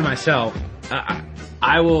big guy myself,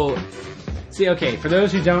 I will see. Okay, for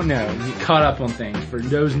those who don't know, you get caught up on things. For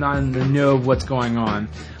those not in the know of what's going on,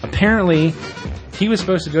 apparently he was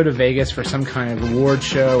supposed to go to Vegas for some kind of award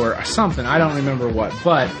show or something. I don't remember what.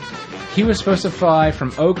 But he was supposed to fly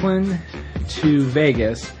from Oakland to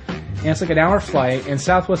Vegas. And it's like an hour flight. And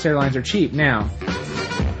Southwest Airlines are cheap. Now,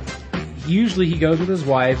 usually he goes with his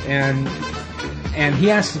wife. And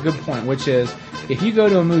he asks a good point, which is, if you go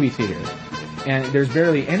to a movie theater and there's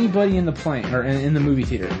barely anybody in the plane or in the movie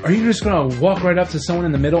theater, are you just going to walk right up to someone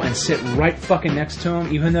in the middle and sit right fucking next to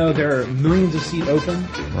them, even though there are millions of seats open?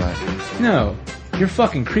 Right. No. You're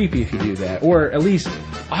fucking creepy if you do that. Or at least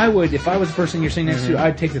I would, if I was the person you're sitting next to,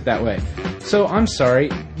 I'd take it that way. So I'm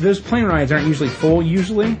sorry, those plane rides aren't usually full,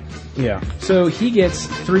 usually. Yeah. So he gets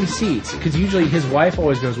 3 seats, because usually his wife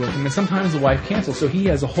always goes with him, and sometimes the wife cancels, so he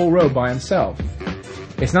has a whole row by himself.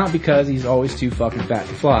 It's not because he's always too fucking fat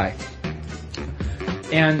to fly.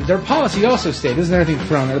 And their policy also states, this is another thing to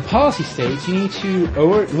throw in there, the policy states you need to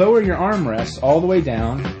lower your armrests all the way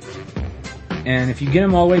down, and if you get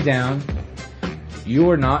them all the way down, you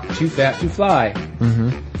are not too fat to fly.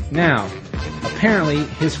 Mm-hmm. Now, apparently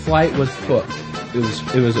his flight was booked. It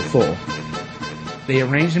was full. They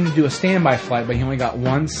arranged him to do a standby flight, but he only got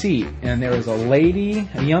 1 seat. And there was a lady,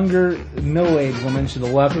 a younger middle-aged woman to the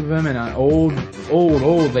left of him, and an old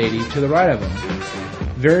lady to the right of him.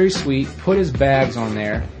 Very sweet. Put his bags on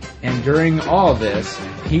there. And during all this,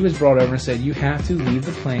 he was brought over and said, "You have to leave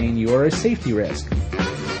the plane. You are a safety risk."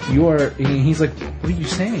 He's like, "What are you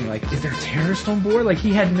saying? Like, is there a terrorist on board?" Like,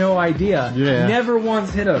 he had no idea. Yeah. Never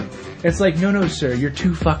once hit him. It's like, no, sir, you're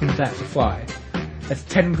too fucking fat to fly. That's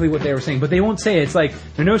technically what they were saying. But they won't say it. It's like,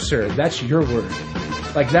 no, sir, that's your word.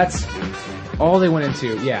 Like, that's all they went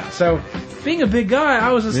into. Yeah. So, being a big guy,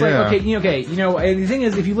 I was just like, okay. You know, and the thing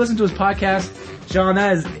is, if you listen to his podcast, John,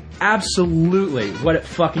 that is absolutely what it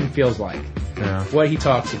fucking feels like. Yeah. What he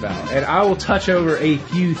talks about. And I will touch over a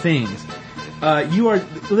few things. You are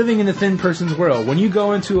living in the thin person's world. When you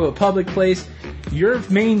go into a public place, your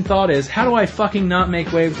main thought is, how do I fucking not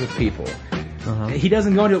make waves with people? Uh-huh. He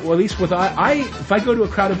doesn't go into, well, at least with if I go to a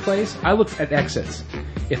crowded place, I look at exits.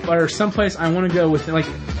 If there's someplace I want to go with, like,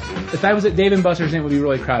 if I was at Dave & Buster's and it would be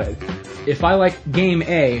really crowded. If I like game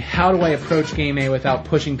A, how do I approach game A without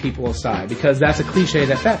pushing people aside? Because that's a cliche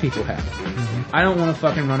that fat people have. Mm-hmm. I don't want to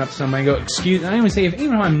fucking run up to somebody and go, excuse me. I don't even say,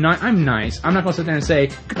 even if I'm nice, I'm not going to sit there and say,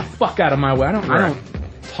 get the fuck out of my way. I don't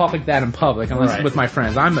talk like that in public unless with my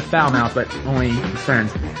friends. I'm a foul mouth, but only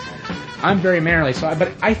friends. I'm very mannerly,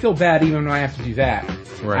 but I feel bad even when I have to do that.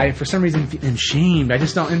 Right. I, for some reason, am shamed. I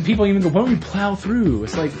just don't. And people even go, "Why don't you plow through?"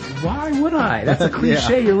 It's like, why would I? That's a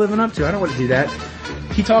cliche you're living up to. I don't want to do that.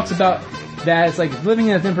 He talks about that. It's like living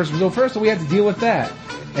in a thin person. So first, we have to deal with that,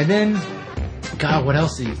 and then, God, what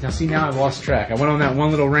else is? Now I've lost track. I went on that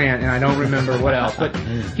one little rant, and I don't remember what else. But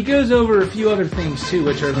he goes over a few other things too,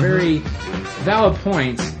 which are very valid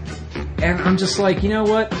points. And I'm just like, you know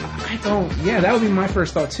what? I don't. Yeah, that would be my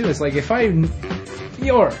first thought too. It's like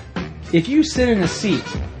if you sit in a seat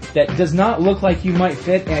that does not look like you might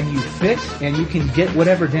fit, and you fit, and you can get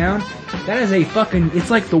whatever down, that is a fucking.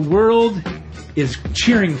 It's like the world is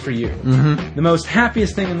cheering for you. Mm-hmm. The most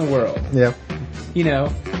happiest thing in the world. Yeah. You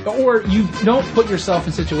know, or you don't put yourself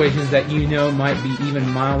in situations that you know might be even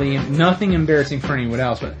mildly, nothing embarrassing for anyone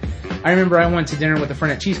else. But I remember I went to dinner with a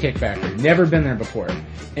friend at Cheesecake Factory. Never been there before.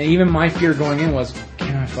 And even my fear going in was,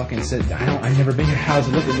 can I fucking sit? I've never been here. How does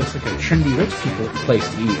it look? It looks like a trendy rich people place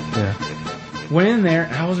to eat. Yeah. Went in there,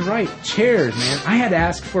 and I was right. Chairs, man. I had to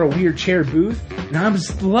ask for a weird chair booth, and I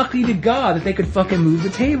was lucky to God that they could fucking move the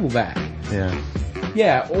table back. Yeah.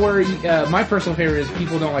 Yeah, or my personal favorite is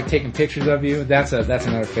people don't like taking pictures of you. That's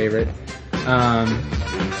another favorite.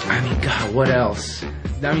 I mean, God, what else?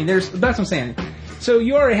 I mean, that's what I'm saying. So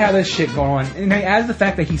you already have this shit going on, and as the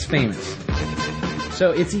fact that he's famous.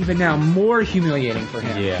 So it's even now more humiliating for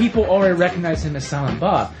him. Yeah. People already recognize him as Silent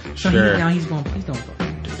Bob. So Sure. now he's going, please don't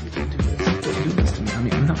do this to me. I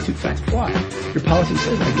mean, I'm not too fat to fly. Your policy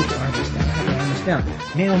says I get the arm down, I have the arm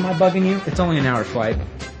down. Man, am I bugging you? It's only an hour flight.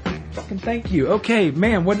 Fucking thank you. Okay,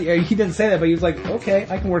 man, what? He didn't say that, but he was like, okay,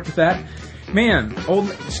 I can work with that. Man,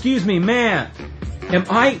 excuse me, man. Am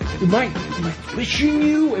I wishing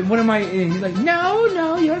you? And what am I? And he's like,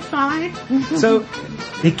 no, you're fine. So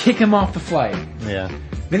they kick him off the flight. Yeah.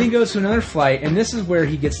 Then he goes to another flight, and this is where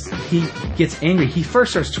he gets angry. He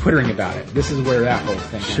first starts twittering about it. This is where that whole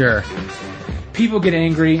thing. Sure. People get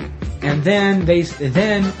angry, and then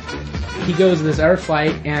he goes to this other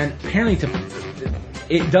flight, and apparently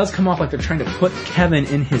it does come off like they're trying to put Kevin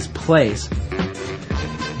in his place.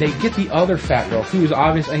 They get the other fat girl, who's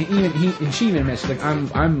obviously, and she even admits, like, I'm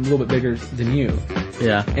a little bit bigger than you.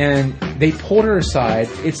 Yeah. And they pulled her aside.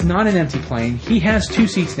 It's not an empty plane. He has 2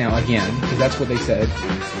 seats now, again, because that's what they said.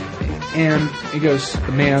 And he goes,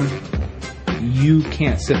 ma'am, you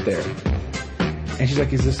can't sit there. And she's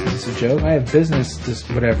like, is this a joke? I have business, just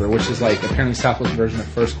whatever, which is like apparently Southwest version of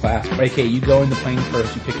first class. Okay, you go in the plane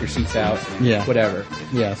first, you pick your seats out, whatever.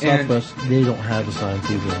 Yeah, Southwest, they don't have assigned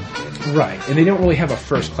seats. Right, and they don't really have a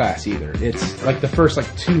first class either. It's like the first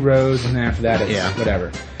 2 rows, and then after that it's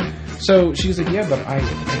whatever. So she was like, yeah, but I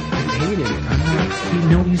paid it.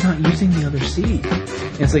 He's not using the other seat.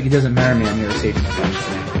 And it's like, it doesn't matter, man, you're a safety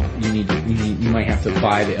professional. You might have to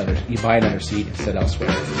buy another seat and sit elsewhere.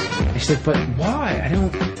 And she's like, but why?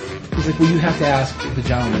 He's like, well, you have to ask the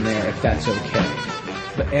gentleman there if that's okay.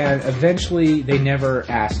 And eventually, they never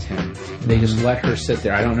asked him. They just let her sit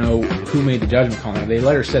there. I don't know who made the judgment call on her. They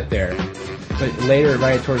let her sit there. But later,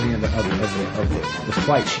 right towards the end of the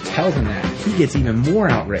flight, she tells him that. He gets even more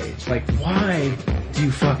outraged. Like, why do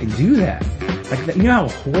you fucking do that? Like, you know how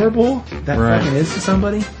horrible that fucking is to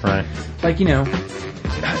somebody? Right. Like,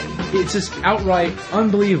 it's just outright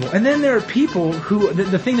unbelievable. And then there are people who,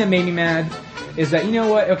 the thing that made me mad is that, you know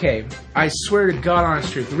what, okay, I swear to God,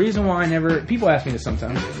 honest truth, the reason why people ask me this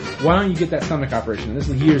sometimes, why don't you get that stomach operation? And this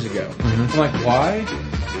was years ago. Mm-hmm. I'm like, why?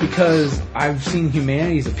 Because I've seen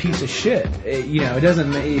humanity as a piece of shit. It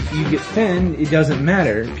doesn't, if you get thin, it doesn't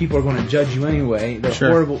matter. People are going to judge you anyway. They're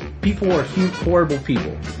horrible. People are horrible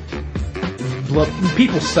people.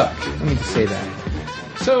 People suck. Let me just say that.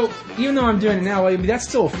 So, even though I'm doing it now, that's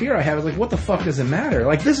still a fear I have. It's like, what the fuck does it matter?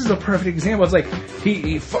 Like, this is a perfect example. It's like,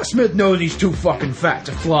 Smith knows he's too fucking fat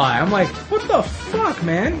to fly. I'm like, what the fuck,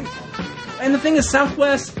 man? And the thing is,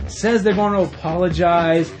 Southwest says they're going to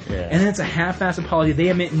apologize, and then it's a half-assed apology. They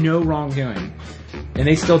admit no wrongdoing. And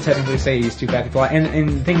they still technically say he's too fat to fly. And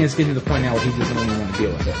the thing is, getting to the point now where he doesn't even want to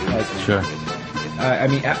deal with it. Like, sure.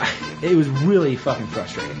 It was really fucking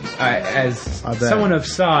frustrating. As someone of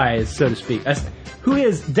size, so to speak, who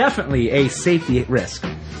is definitely a safety risk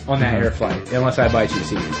on that air flight, unless I buy 2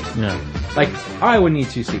 seats. Yeah. Like, I would need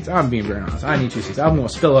 2 seats. I'm being very honest. I need 2 seats. I'm going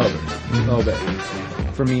to spill over a little bit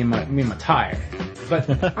for me and my tire.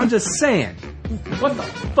 But I'm just saying, what the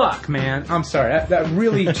fuck, man? I'm sorry. That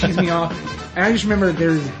really cheesed me off. And I just remember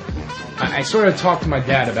I sort of talked to my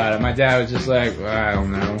dad about it. My dad was just like, well, I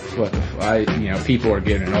don't know. What the people are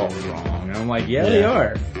getting it all wrong. And I'm like, yeah, they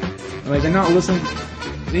are. I'm like, they're not listening.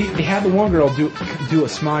 They had the one girl do a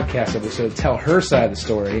Smodcast episode, tell her side of the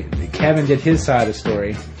story. Kevin did his side of the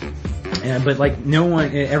story. But like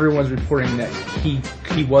everyone's reporting that he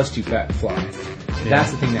was too fat to fly.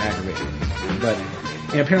 That's the thing that aggravated me. But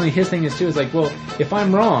apparently his thing is too is like, well, if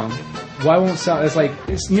I'm wrong, why won't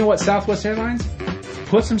you know what, Southwest Airlines?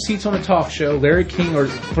 Put some seats on a talk show, Larry King, or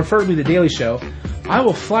preferably the Daily Show. I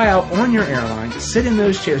will fly out on your airline, sit in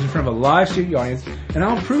those chairs in front of a live studio audience, and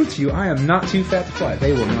I'll prove to you I am not too fat to fly.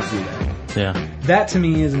 They will not do that. Yeah. That to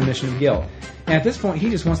me is an admission of guilt. And at this point, he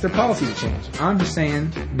just wants their policy to change. I'm just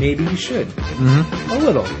saying, maybe you should. Mm-hmm. A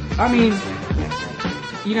little. I mean,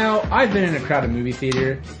 you know, I've been in a crowded movie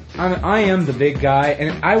theater. I am the big guy,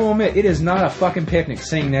 and I will admit, it is not a fucking picnic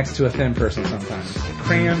sitting next to a thin person sometimes.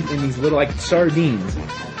 Crammed in these little, like, sardines.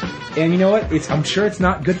 And you know what? I'm sure it's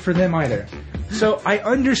not good for them either. So I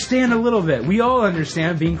understand a little bit. We all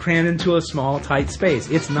understand being crammed into a small, tight space.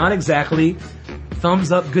 It's not exactly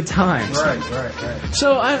thumbs up good times. Right.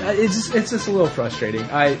 So it's just a little frustrating.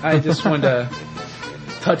 I just wanted to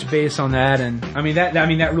touch base on that, and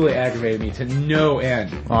that really aggravated me to no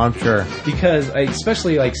end. Oh, I'm sure. Because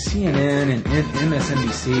especially like CNN and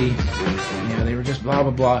MSNBC, you know, they were just blah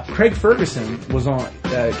blah blah. Craig Ferguson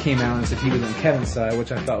came out and said he was on Kevin's side,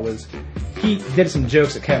 which I thought was. He did some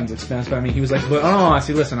jokes at Kevin's expense, but I mean, he was like, I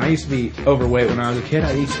see, listen, I used to be overweight when I was a kid.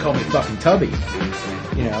 I used to call me fucking Tubby.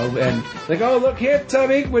 You know, and like, oh, look here,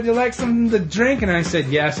 Tubby, would you like something to drink? And I said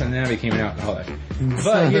yes, and then I became an alcoholic.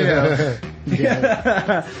 But, you know.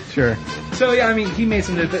 Yeah. Sure. So, yeah, I mean, he made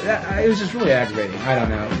some, but it was just really aggravating. I don't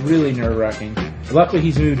know. Really nerve-wracking. Luckily,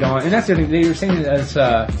 he's moved on. And that's the other thing. They were saying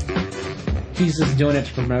that he's just doing it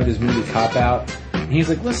to promote his movie Cop Out. And he's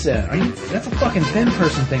like, listen, that's a fucking thin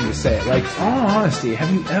person thing to say. Like, all honesty,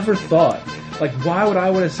 have you ever thought, like, why would I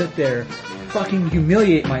want to sit there fucking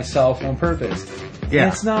humiliate myself on purpose? Yeah.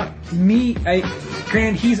 And it's not me.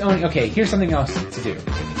 Grant, he's owning, okay, here's something else to do.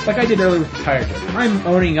 Like I did earlier with the tire joke. I'm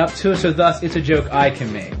owning up to it, so thus it's a joke I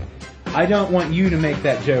can make. I don't want you to make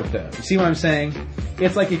that joke, though. You see what I'm saying?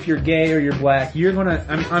 It's like if you're gay or you're black, you're gonna,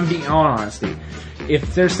 I'm being all honesty.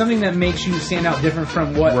 If there's something that makes you stand out different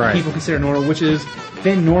from what people consider normal, which is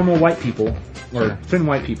thin, normal white people, or thin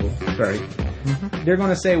white people, sorry, they're going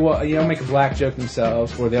to say, well, you know, make a black joke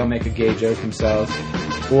themselves, or they'll make a gay joke themselves,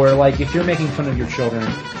 or like if you're making fun of your children,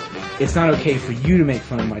 it's not okay for you to make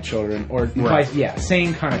fun of my children, or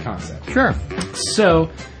same kind of concept. Sure. So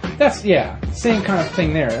that's same kind of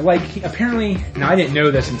thing there. Like apparently, now I didn't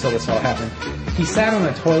know this until this all happened. He sat on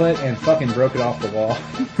the toilet and fucking broke it off the wall.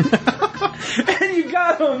 And you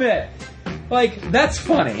gotta admit, like, that's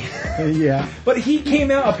funny. Yeah. But he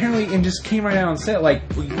came out, apparently, and just came right out and said, like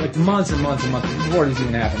months and months and months before this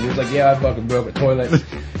even happened. He was like, yeah, I fucking broke a toilet.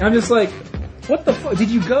 And I'm just like, what the fuck? Did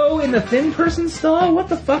you go in the thin person stall? What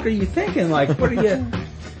the fuck are you thinking? Like, what are you...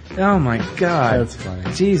 Oh my god. That's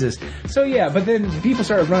funny. Jesus. So yeah, but then people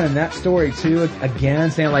started running that story too,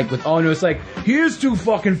 again, saying like, it's like, he is too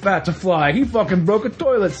fucking fat to fly. He fucking broke a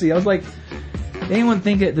toilet seat. I was like... Anyone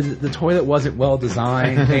think that the toilet wasn't well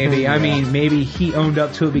designed? Maybe. I mean, maybe he owned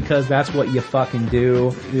up to it because that's what you fucking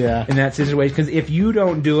do. Yeah. In that situation. Because if you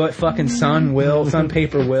don't do it, fucking Sun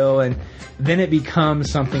Paper will, and then it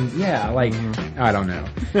becomes something, I don't know.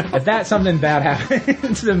 If something bad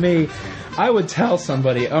happened to me, I would tell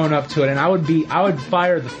somebody, own up to it, and I would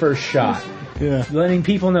fire the first shot. Yeah. Letting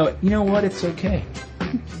people know, you know what, it's okay.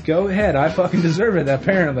 Go ahead, I fucking deserve it,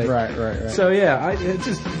 apparently. Right. So yeah, it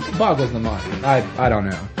just boggles the mind. I don't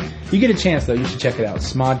know. You get a chance though, you should check it out.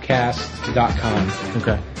 Smodcast.com.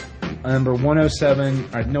 Okay. Number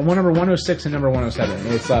 107, number 106 and number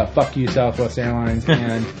 107. It's Fuck You Southwest Airlines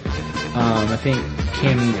and I think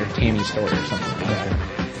Tammy's story or something like that.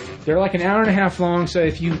 They're like an hour and a half long, so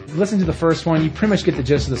if you listen to the first one, you pretty much get the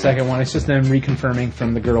gist of the second one. It's just them reconfirming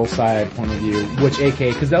from the girl's side point of view, which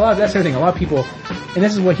because that's everything. A lot of people, and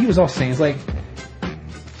this is what he was also saying, is like,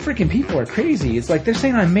 freaking people are crazy. It's like, they're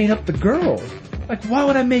saying I made up the girl. Like, why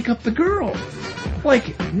would I make up the girl?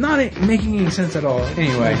 Like, not making any sense at all.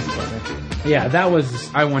 Anyway, yeah,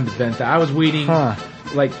 I wanted to vent that. I was waiting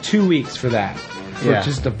like 2 weeks for that.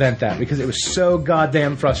 Just to vent that because it was so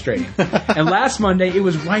goddamn frustrating. And last Monday it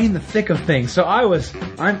was right in the thick of things, so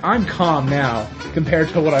I'm calm now compared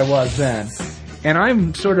to what I was then, and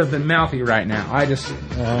I'm sort of been mouthy right now. I just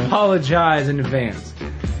apologize in advance.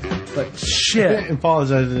 But shit,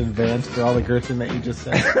 apologize in advance for all the girthing that you just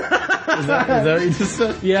said. Is that what you just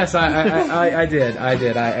said? Yes, I did.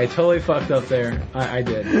 I totally fucked up there. I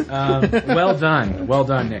did. Well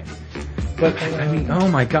done, Nick. But, I mean, oh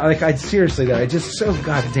my god, like, seriously though, it's just so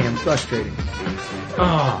goddamn frustrating.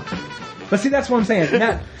 But see, that's what I'm saying.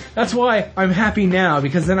 That's why I'm happy now,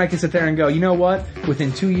 because then I can sit there and go, you know what?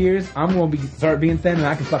 Within 2 years, I'm going to start being thin and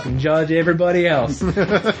I can fucking judge everybody else.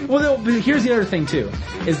 Well, but here's the other thing too,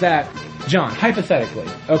 is that John, hypothetically,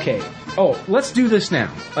 okay. Oh, let's do this now.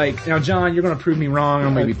 Like, now, John, you're going to prove me wrong.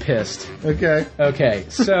 I'm going to be pissed. Okay. Okay,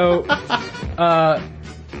 so, let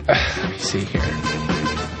me see here.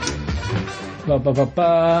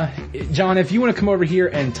 John, if you want to come over here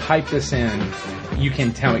and type this in, you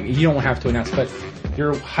can tell me. You don't have to announce, but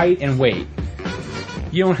your height and weight.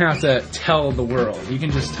 You don't have to tell the world. You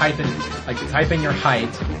can just type in your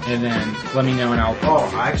height, and then let me know, and I'll... Oh,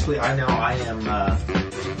 actually, I know I am,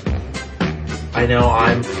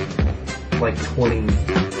 I'm like 20...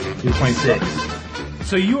 You're 26.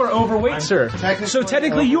 So you are overweight, sir. So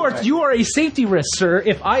technically, you are a safety risk, sir.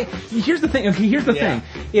 Here's the thing. Okay, here's the thing.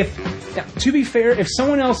 To be fair, if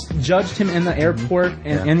someone else judged him in the airport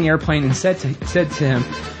and in the airplane and said to him,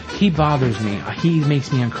 he bothers me, he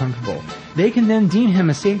makes me uncomfortable, they can then deem him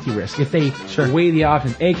a safety risk if they weigh the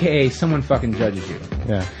options, aka someone fucking judges you.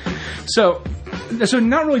 Yeah. So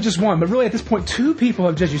not really just one, but really at this point, 2 people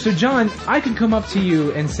have judged you. So John, I could come up to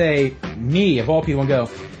you and say, me of all people, and go,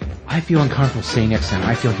 I feel uncomfortable sitting next to him.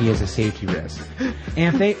 I feel he is a safety risk.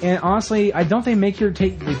 And honestly, don't they make they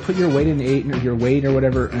put your weight in your weight or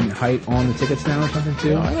whatever and height on the tickets now or something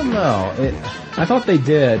too? No, I don't know. I thought they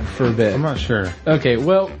did for a bit. I'm not sure. Okay,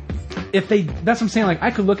 well, that's what I'm saying. Like,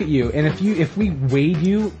 I could look at you, and if we weighed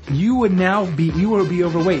you, you would be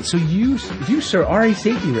overweight. So you, sir, are a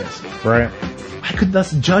safety risk. Right. I could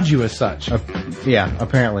thus judge you as such. Yeah,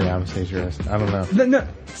 apparently I'm a safety risk. I don't know. No,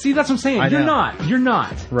 see, that's what I'm saying. You're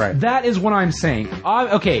not. Right. That is what I'm saying.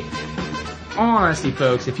 Okay. Honestly,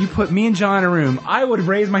 folks, if you put me and John in a room, I would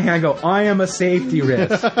raise my hand and go, I am a safety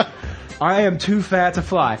risk. I am too fat to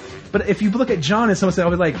fly. But if you look at John and someone said, I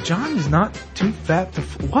would be like, John is not too fat to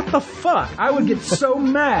fly. What the fuck? I would get so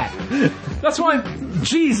mad. That's why,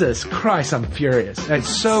 Jesus Christ, I'm furious. It's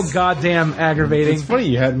so goddamn aggravating. It's funny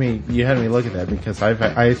you had me look at that because I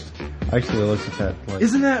actually looked at that. Like,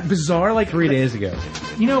 isn't that bizarre? Like 3 days ago.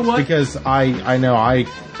 You know what? Because I know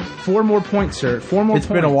 4 more points, sir. 4 more points.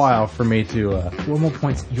 It's been a while for me to... 4 more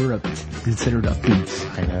points. You're considered a beast.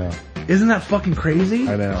 I know. Isn't that fucking crazy?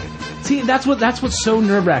 I know. See, that's what's so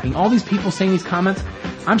nerve-wracking. All these people saying these comments,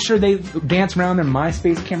 I'm sure they dance around their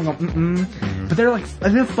MySpace camera going, mm-mm.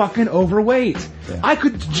 But they're fucking overweight. Yeah. I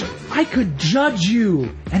could judge you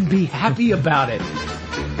and be happy about it.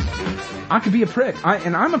 I could be a prick.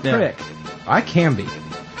 And I'm a prick. I can be.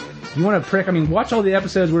 You want a prick? I mean, watch all the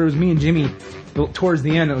episodes where it was me and Jimmy towards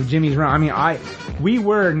the end of Jimmy's run. I mean, we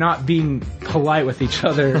were not being polite with each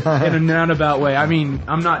other in a roundabout way. I mean,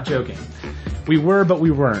 I'm not joking. We were, but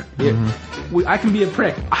we weren't. I can be a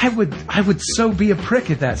prick. I would so be a prick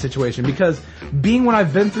at that situation because being what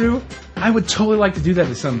I've been through, I would totally like to do that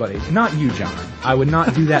to somebody. Not you, John. I would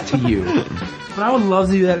not do that to you. But I would love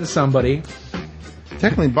to do that to somebody.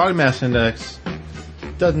 Technically, body mass index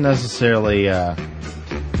doesn't necessarily, it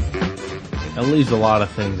leaves a lot of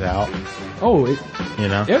things out. Oh, it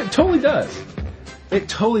totally does. It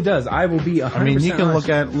totally does. I will be 100%. I mean, you can look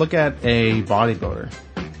at a bodybuilder.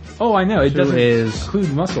 Oh, I know. It doesn't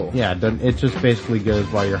include muscle. Yeah, it just basically goes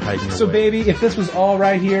by your height and your weight. So, baby, if this was all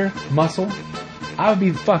right here, muscle, I would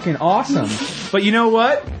be fucking awesome. But you know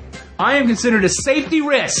what? I am considered a safety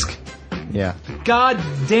risk. Yeah.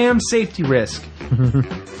 Goddamn safety risk.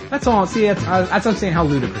 That's all. See, that's what I'm saying how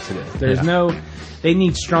ludicrous it is. They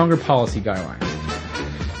need stronger policy guidelines.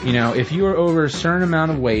 You know, if you are over a certain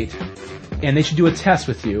amount of weight, and they should do a test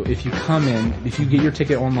with you if you come in, if you get your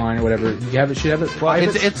ticket online or whatever, should have it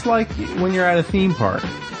private. It's like when you're at a theme park.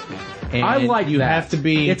 And I like you that. Have to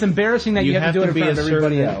be. It's embarrassing that you have to do it in front of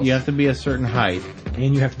everybody else. You have to be a certain height,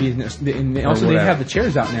 and you have to be. And also, they have the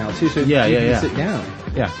chairs out now too, so you can sit down.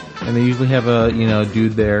 Yeah, and they usually have a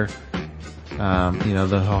dude there.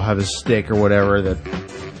 They'll have a stick or whatever that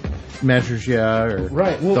measures you, or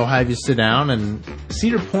they'll have you sit down. And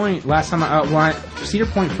Cedar Point, last time Cedar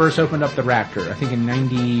Point first opened up the Raptor, I think in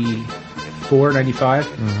 94, 95.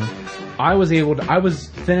 Mm-hmm. I was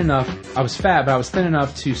thin enough, I was fat, but I was thin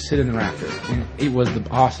enough to sit in the Raptor. And it was the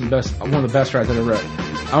awesome, one of the best rides I ever rode.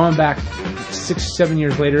 I went back 6-7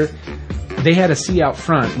 years later. They had a seat out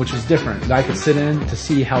front, which was different, that I could sit in to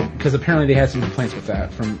see how, because apparently they had some complaints with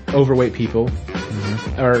that from overweight people,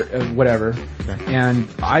 or whatever. Okay. And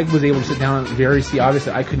I was able to sit down and obviously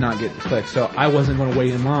I could not get clicked, so I wasn't going to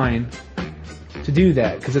wait in line to do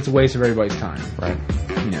that, because it's a waste of everybody's time. Right.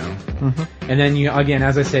 You know. Mm-hmm. And then, again,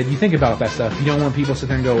 as I said, you think about that stuff. You don't want people to sit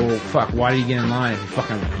there and go, well, fuck, why do you get in line if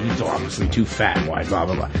he's obviously too fat, why, blah,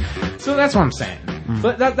 blah, blah. So that's what I'm saying. Mm-hmm.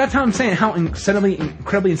 But that's how I'm saying how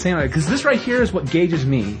incredibly insane I am. Because this right here is what gauges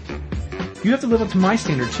me. You have to live up to my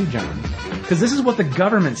standard too, John. Because this is what the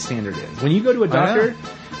government standard is. When you go to a doctor,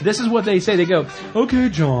 this is what they say. They go, okay,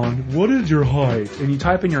 John, what is your height? And you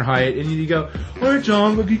type in your height, and you go, all right,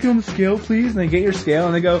 John, look, you can on the scale, please? And they get your scale,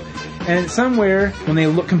 and they go, and somewhere, when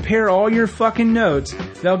they compare all your fucking notes,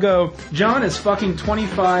 they'll go, John is fucking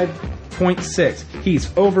 25.6.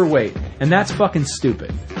 He's overweight. And that's fucking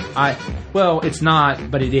stupid. Well, it's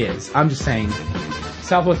not, but it is. I'm just saying,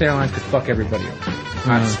 Southwest Airlines could fuck everybody over.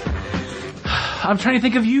 I'm trying to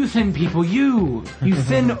think of you thin people. You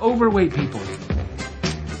thin, overweight people.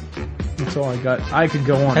 That's all I got. I could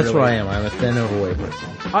go on. That's really. what I am. I'm a thin, overweight person.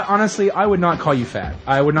 Honestly, I would not call you fat.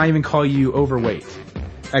 I would not even call you overweight.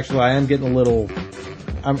 Actually, I am getting a little.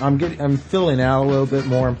 I'm filling out a little bit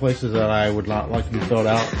more in places that I would not like to be filled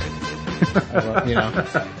out. You know.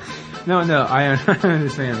 No, I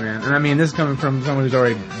understand, man. And I mean, this is coming from someone who's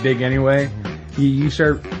already big anyway. You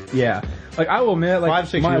start, yeah. Like, I will admit, like,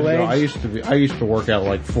 5-6 my years ago, legs. I used to work out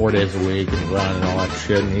like 4 days a week and run and all that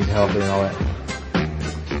shit and eat healthy and all that.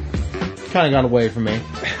 Kind of got away from me,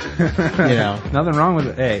 you know. Nothing wrong with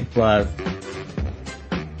it, hey. But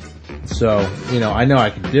so, you know, I know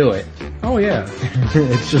I can do it. Oh yeah,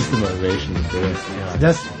 it's just the motivation to do it. You know,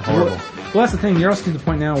 that's horrible. Well, that's the thing. You're also to the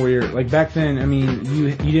point now where you're like back then. I mean,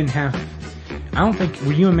 you didn't have. I don't think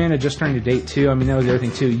were you and Amanda just starting to date too. I mean, that was the other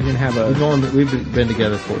thing too. You didn't have a. We've been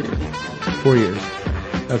together 4 years. 4 years.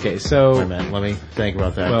 Okay, so wait a minute. Let me think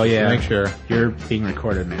about that. Well, yeah. Make sure you're being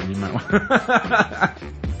recorded, man. You might want.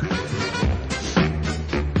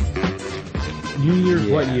 New Year's,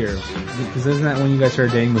 yes. What year? Because isn't that when you guys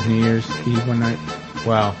started dating? Was New Year's Eve one night?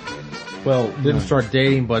 Wow. Well, didn't start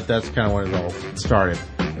dating, but that's kind of when it all started.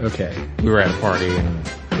 Okay. We were at a party and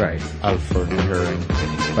right. I was flirting with her and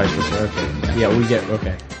vice versa. Okay. Yeah, we get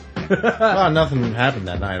okay. Well, nothing happened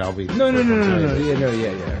that night. I'll be no.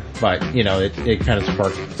 Yeah. But you know, it kind of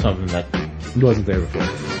sparked something that wasn't there before.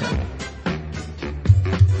 Yeah.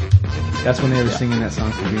 That's when they were singing that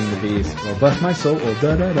song for Beauty and the Beast. Well, bless my soul. Oh,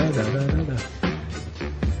 da da da da da da.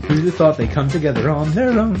 Who'd have thought they come together on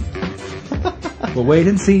their own? We'll wait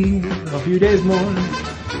and see a few days more.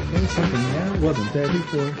 There's something that wasn't there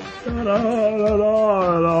before. Da, da, da,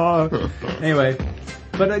 da, da. Anyway,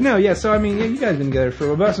 but no, yeah. So I mean, yeah, you guys have been together for a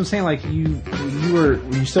while. But I'm saying, like, were you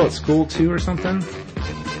still at school too, or something?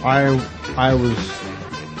 I was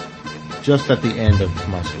just at the end of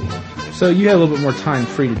my school. So you had a little bit more time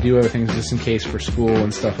free to do other things, just in case for school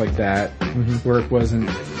and stuff like that. Mm-hmm. Work wasn't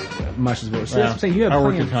much as well. So that's what I'm saying. You had I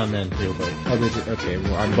worked a ton then too, but okay.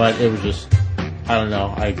 Well, but it was just. I don't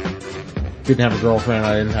know. I didn't have a girlfriend.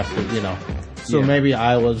 I didn't have to, you know. So maybe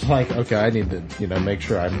I was like, okay, I need to, you know, make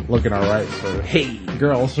sure I'm looking all right for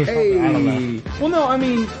girls or something. I don't know. Well, no, I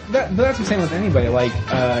mean, that's what I'm saying with anybody. Like,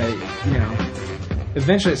 you know,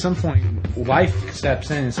 eventually at some point, life steps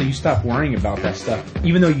in, and so you stop worrying about that stuff,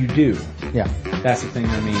 even though you do. Yeah. That's the thing.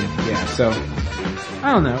 I mean, yeah. So,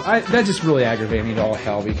 I don't know. That just really aggravated me to all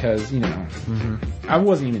hell because, you know, I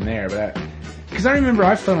wasn't even there, but because I remember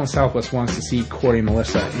I flew on Southwest once to see Corey and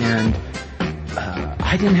Melissa, and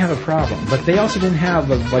I didn't have a problem. But they also didn't have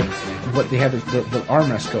what they had the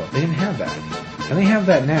armrest scope. They didn't have that, and they have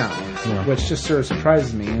that now, which just sort of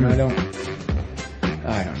surprises me. And I don't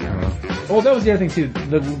know. Oh, that was the other thing too.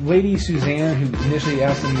 The lady Suzanne who initially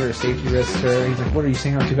asked him to a safety risk, sir. He's like, "What are you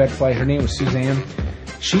saying on too bad to fly?" Her name was Suzanne.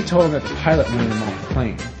 She told him that the pilot wanted him off the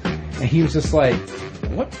plane, and he was just like,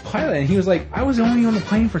 "What pilot?" And he was like, "I was only on the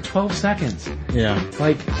plane for 12 seconds." Yeah.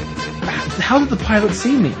 Like, how did the pilot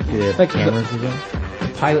see me? Yeah. Like, cameras the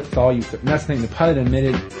pilot saw you. That's the thing. The pilot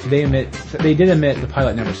they did admit the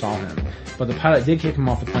pilot never saw him, but the pilot did kick him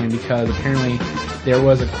off the plane because apparently there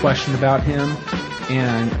was a question about him,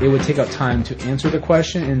 and it would take up time to answer the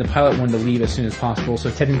question, and the pilot wanted to leave as soon as possible. So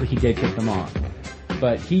technically, he did kick them off.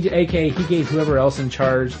 But he gave whoever else in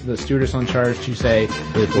charge, the stewardess on charge, to say,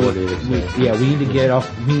 we need to get off.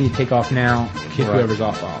 We need to take off now. Kick whoever's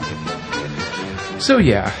off. So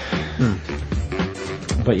yeah.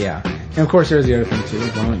 But yeah, and of course there's the other thing too.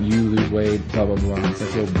 Don't you lose weight? Blah blah blah. It's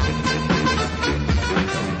like,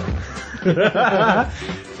 well,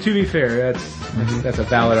 to be fair, that's a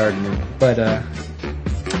valid argument. But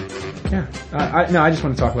yeah, I just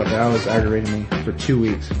want to talk about that. That was aggravating me for 2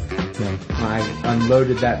 weeks. I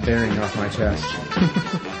unloaded that bearing off my chest.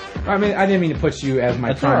 I mean, I didn't mean to put you as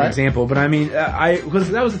my prime example, but I mean,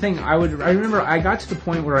 because that was the thing. I remember I got to the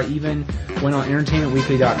point where I even went on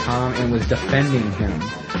EntertainmentWeekly.com and was defending him,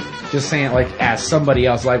 just saying like as somebody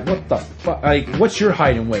else, like what the fuck, like what's your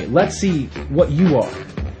height and weight? Let's see what you are.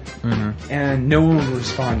 Mm-hmm. And no one would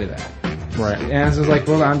respond to that. Right. And I was like,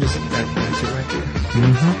 well, I'm just that's it right there.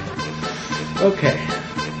 Mm-hmm. Okay.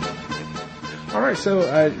 All right, so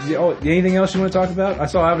anything else you want to talk about? I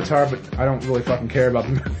saw Avatar, but I don't really fucking care about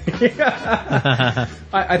the movie.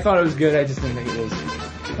 I thought it was good. I just didn't think it was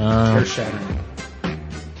earth-shattering.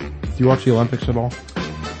 Do you watch the Olympics at all? I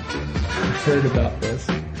heard about this.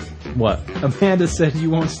 What? Amanda said you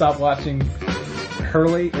won't stop watching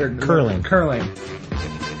curling. Curling.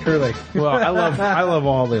 Well, I love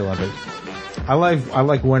all the Olympics. I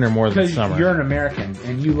like winter more than Because summer. you're an American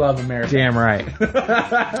and you love America. Damn right.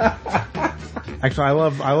 Actually, I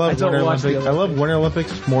love Winter Olympics. I love Winter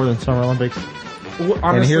Olympics more than Summer Olympics. Well,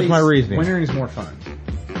 honestly, and here's my reasoning. Winter is more fun.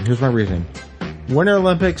 Here's my reasoning. Winter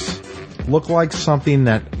Olympics look like something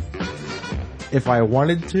that if I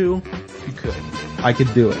wanted to, You could. I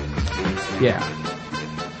could do it. Yeah.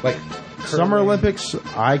 Like Summer curling, Olympics,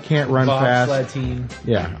 I can't run fast. bobsled team.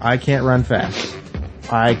 Yeah, I can't run fast.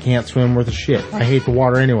 I can't swim worth a shit. I hate the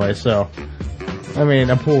water anyway, so I mean,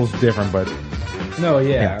 a pool's different, but No,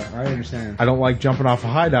 yeah, I understand. I don't like jumping off a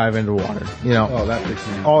high dive into water. You know, Oh, that freaks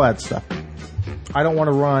me out. all that stuff. I don't want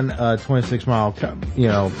to run a 26-mile,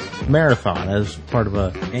 marathon as part of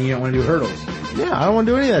a. And you don't want to do hurdles. Yeah, I don't want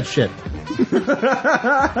to do any of that shit.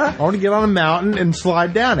 I want to get on a mountain and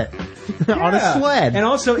slide down it on a Yeah. sled. And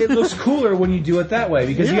also, it looks cooler when you do it that way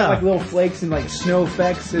because you Yeah. got like little flakes and like snow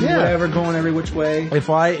effects and Yeah. whatever going every which way. If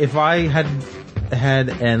I had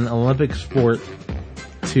an Olympic sport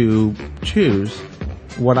to choose,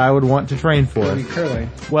 what I would want to train for, It'd be curling.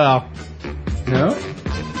 well, No?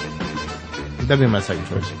 that'd be my second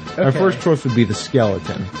choice. My Okay. first choice would be the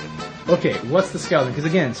skeleton. Okay, what's the skeleton? Because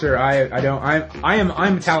again, sir, I'm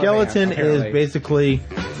Taliban. Skeleton apparently. is basically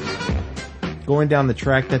going down the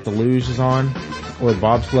track that the luge is on, or the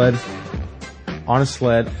bobsled, on a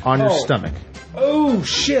sled, on your Oh. stomach. Oh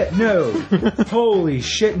shit, no. Holy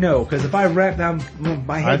shit, no. Because if I wrap down,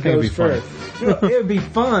 my I head think it'd goes be fun. first. It would be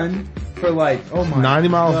fun for like, oh my 90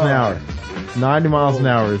 miles an God. hour. 90 miles an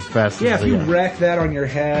hour is fast Yeah, as if you they are. wreck that on your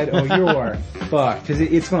head, oh, you are fucked. Because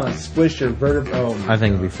it's going to squish your vertebrae. Oh my I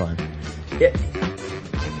think it'd be God. fun.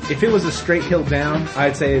 If it was a straight hill down,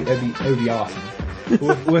 I'd say it would be awesome.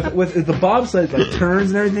 with the bobsled like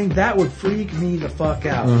turns and everything, that would freak me the fuck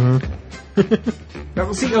out. Now,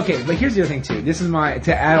 see, okay, but here's the other thing too. This is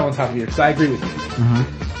to add on top of yours, because I agree with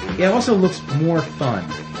you. It also looks more fun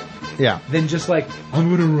Yeah. than just like, I'm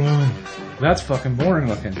gonna run. That's fucking boring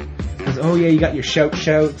looking. Because, oh yeah, you got your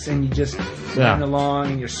shouts and you just run along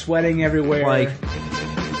and you're sweating everywhere. Like,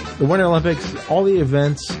 the Winter Olympics, all the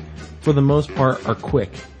events, for the most part, are quick.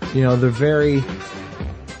 You know, they're very,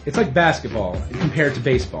 it's like basketball compared to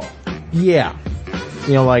baseball. yeah.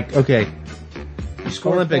 You know, like, okay, You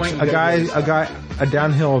score Olympics, a point, a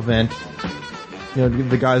downhill event, you know,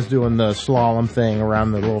 the guy's doing the slalom thing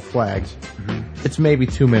around the little flags. It's maybe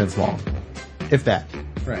 2 minutes long. If that.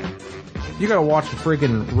 right. You gotta watch a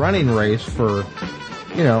freaking running race for,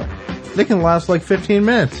 you know, they can last like 15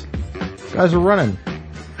 minutes. Guys are running.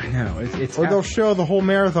 I know. It's Or they'll show the whole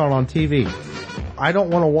marathon on TV. I don't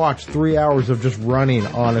want to watch 3 hours of just running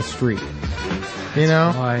on a street. You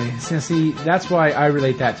know? why. See, that's why I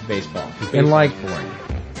relate that to baseball. 'Cause And like, baseball's boring.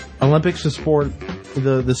 Olympics of sport,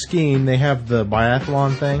 the skiing, they have the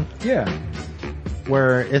biathlon thing Yeah.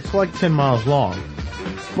 where it's like 10 miles long.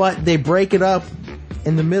 But they break it up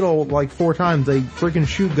in the middle like 4 times. They freaking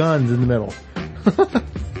shoot guns in the middle.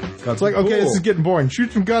 It's like, okay, this is getting boring.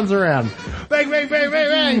 Shoot some guns around. Bang, bang, bang,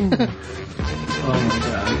 bang, bang. Oh my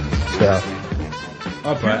god. So,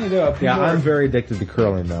 Apparently, though, yeah, people I'm are- very addicted to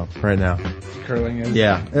curling though, right now. curling is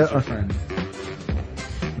Yeah. is your friend.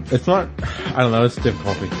 It's not, I don't know, it's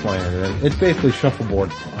difficult to explain it. It's basically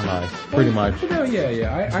shuffleboard on ice, pretty much. No,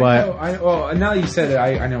 yeah. But- I know. Well, now that you said it,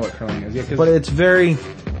 I know what curling is. Yeah, 'cause But it's very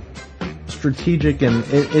strategic, and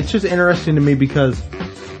it's just interesting to me because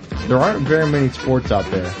there aren't very many sports out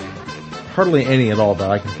there, hardly any at all that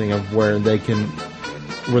I can think of, where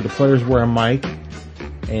the players wear a mic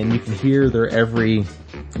and you can hear their every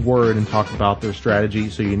word and talk about their strategy,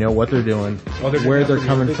 so you know what they're doing, Oh, they're where doing they're that for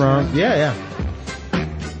coming the from. Olympics Yeah.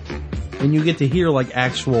 And you get to hear like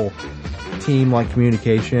actual team like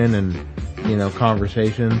communication and, you know,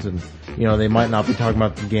 conversations, and, you know, they might not be talking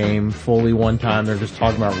about the game fully one time, they're just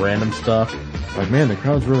talking about random stuff. Like, man, the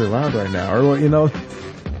crowd's really loud right now, or, you know,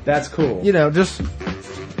 that's cool. you know, just,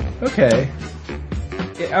 Okay.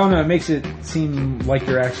 I don't know. It makes it seem like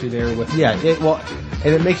you're actually there with yeah,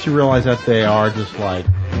 and it makes you realize that they are just like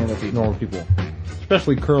normal people.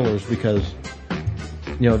 especially curlers, because,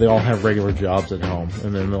 you know, they all have regular jobs at home,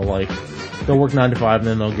 and then they'll work 9 to 5 and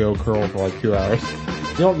then they'll go curl for like 2 hours.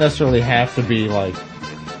 You don't necessarily have to be like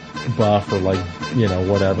buff or like, you know,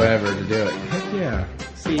 whatever. To do it. Heck yeah.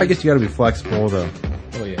 See, I guess you gotta be flexible to,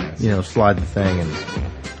 Oh yeah. you know, slide the thing and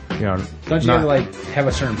You know, Don't you not, have to like have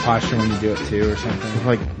a certain posture when you do it too, or something?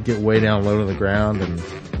 like get way down low to the ground, and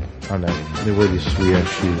I don't know. They wear these sweet ass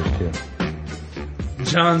shoes too.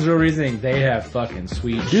 John's real reasoning. They have fucking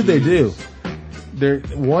sweet. Dude, they do.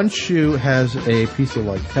 One shoe has a piece of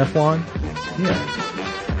like Teflon,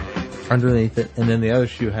 underneath it, and then the other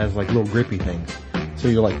shoe has like little grippy things. So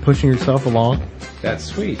you're like pushing yourself along. That's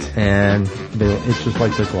sweet. And it's just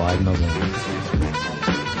like they're gliding over.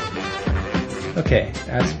 Okay,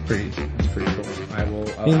 that's pretty cool.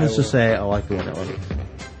 Needless to say, I like the Winter Olympics.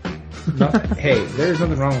 Hey, there's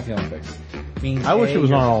nothing wrong with the Olympics. Means I wish it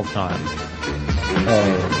was on all the time. I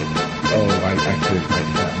could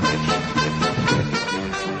like that.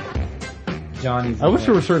 Johnny. I wish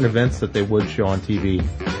there were certain events that they would show on TV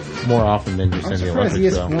more often than just in the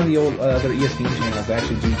Olympics. One of the old other ESPN channels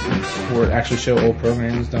actually show old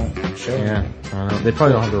programs don't show. Yeah, I don't know. They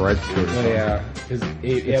probably don't have the rights to it. Oh yeah,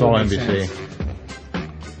 it's all NBC. Sense.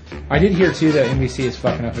 I did hear too that NBC is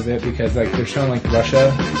fucking up a bit because like they're showing like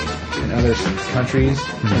Russia and other countries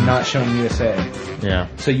and not showing USA. Yeah.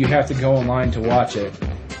 So you have to go online to watch it.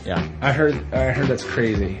 Yeah. I heard that's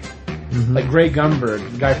crazy. Mm-hmm. Like Ray Gunberg,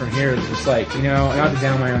 the guy from here, is just like, you know, not to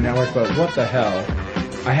down my own network, but what the hell?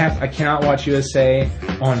 I cannot watch USA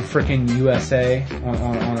on frickin' USA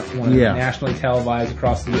on nationally televised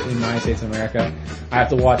across the United States of America. I have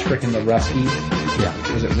to watch frickin' the Ruskies. Yeah.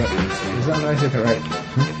 Is that what I said that right?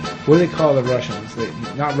 What do they call the Russians? They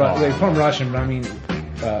call them Russian, but I mean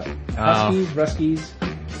Ruskies,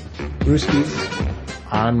 Ruskies.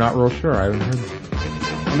 I'm not real sure. I haven't heard.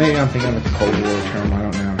 Well, maybe I'm thinking of a Cold War term. I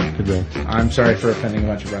don't know. Could be. I'm sorry for offending a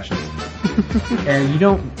bunch of Russians. And you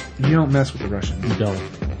don't mess with the Russians.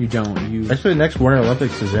 You don't. Actually, the next Winter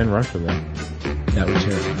Olympics is in Russia, then. That would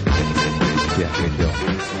terrify. Yeah, me too.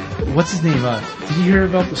 What's his name? Did you hear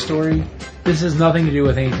about the story? This has nothing to do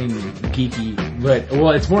with anything geeky, but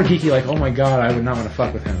it's more geeky. Like, oh my god, I would not want to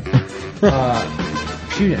fuck with him.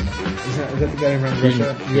 Putin. Is that the guy who runs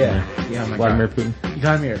Russia? Yeah. Oh my Vladimir god. Putin.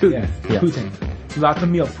 Vladimir Putin. Yeah. Putin.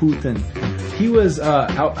 Vladimir Putin. He was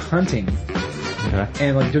out hunting. Okay.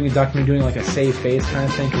 And like doing a documentary, doing like a save face kind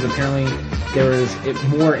of thing, because apparently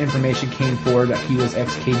more information came forward that he was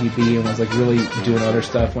ex-KGB and was like really doing other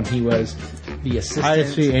stuff when he was the assistant. I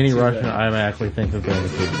see any Russian, I automatically think of them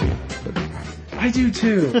as KGB. I do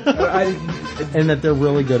too. And that they're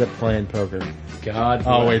really good at playing poker. God.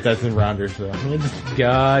 Oh wait, that's in Rounders though.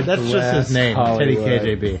 God. That's just his name, Hollywood.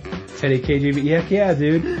 Teddy KGB. Teddy KGB. Yeah,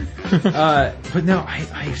 dude. But no,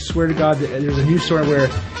 I swear to God, that there's a news story where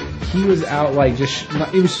he was out like it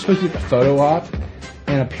was supposed to be a photo op,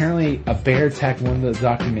 and apparently a bear attacked one of the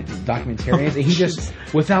documentarians, and he just,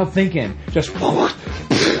 without thinking, just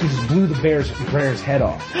blew the bear's head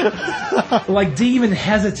off. Like, didn't even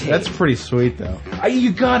hesitate. That's pretty sweet, though.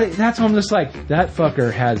 You got it. That's why I'm just like, that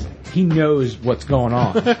fucker he knows what's going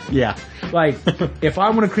on. Yeah. Like, if I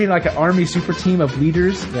want to create like an army super team of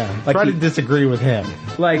leaders, like try to disagree with him.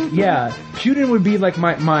 Like, yeah, Putin would be like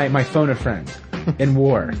my phone a friend in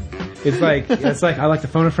war. It's like I like to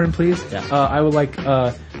phone a friend, please. Yeah. I would like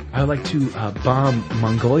to bomb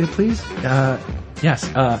Mongolia, please. Yes.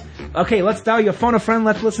 Okay, let's dial your phone a friend.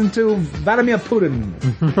 Let's listen to Vladimir Putin.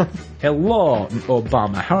 Hello,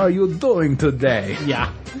 Obama. How are you doing today? Yeah.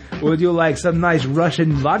 Would you like some nice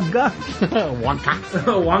Russian vodka? Wonka.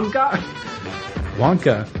 Wonka?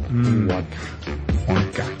 Wonka.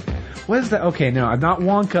 Wonka. What is that? Okay, no, not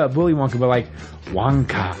Wonka, Willy Wonka, but like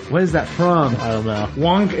Wonka. What is that from? I don't know.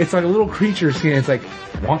 Wonka. It's like a little creature skin. It's like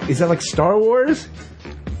Wonka. Is that like Star Wars?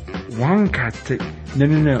 Wonka.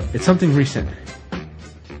 No. It's something recent.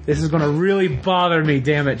 This is going to really bother me.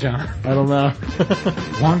 Damn it, John. I don't know.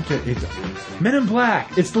 Wonka. It's Men in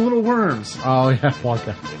Black. It's the little worms. Oh yeah,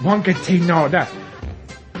 Wonka. Wonka. No, that.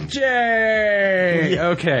 Jay. Yeah.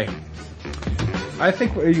 Okay. I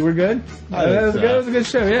think we're good. That was a good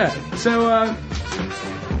show, yeah. So,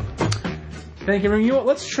 thank you. I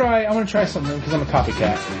want to try something because I'm a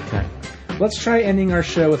copycat. Okay. Let's try ending our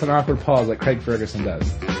show with an awkward pause like Craig Ferguson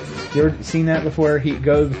does. You ever seen that before?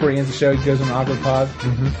 Before he ends the show, he goes on an awkward pause.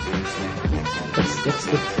 Mm-hmm. Let's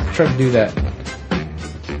try to do that.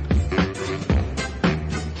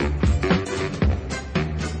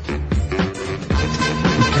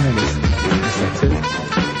 That's it.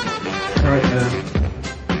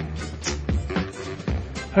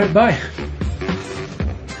 All right, bye.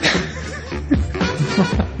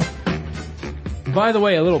 By the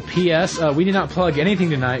way, a little P.S. We did not plug anything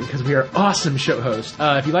tonight because we are awesome show hosts.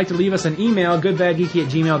 If you'd like to leave us an email,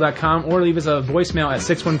 goodbadgeeky@gmail.com, or leave us a voicemail at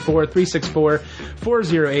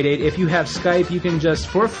 614-364-4088. If you have Skype, you can just,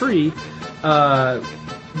 for free,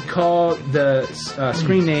 call the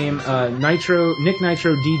screen name Nick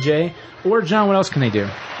Nitro DJ. Or, John, what else can they do?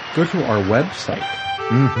 Go to our website,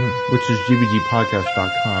 which is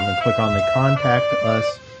gbgpodcast.com, and click on the Contact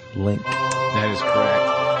Us link. That is correct.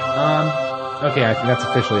 Okay, I think that's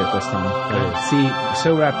officially it this time. See,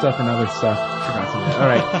 so wrapped up in other stuff. Forgot to do that. All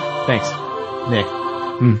right, thanks. Nick,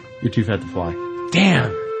 you're too fat to fly.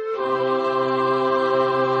 Damn.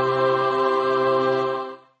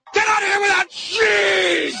 Get out of here without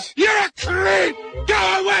cheese! You're a creep!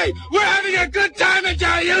 Go away! We're having a good time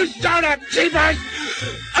until you start up, cheapers!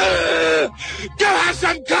 Go have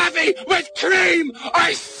some coffee with cream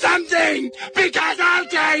or something! Because I'll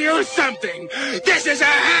tell you something! This is a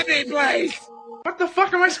happy place! What the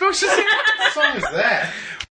fuck am I supposed to say? What song is that?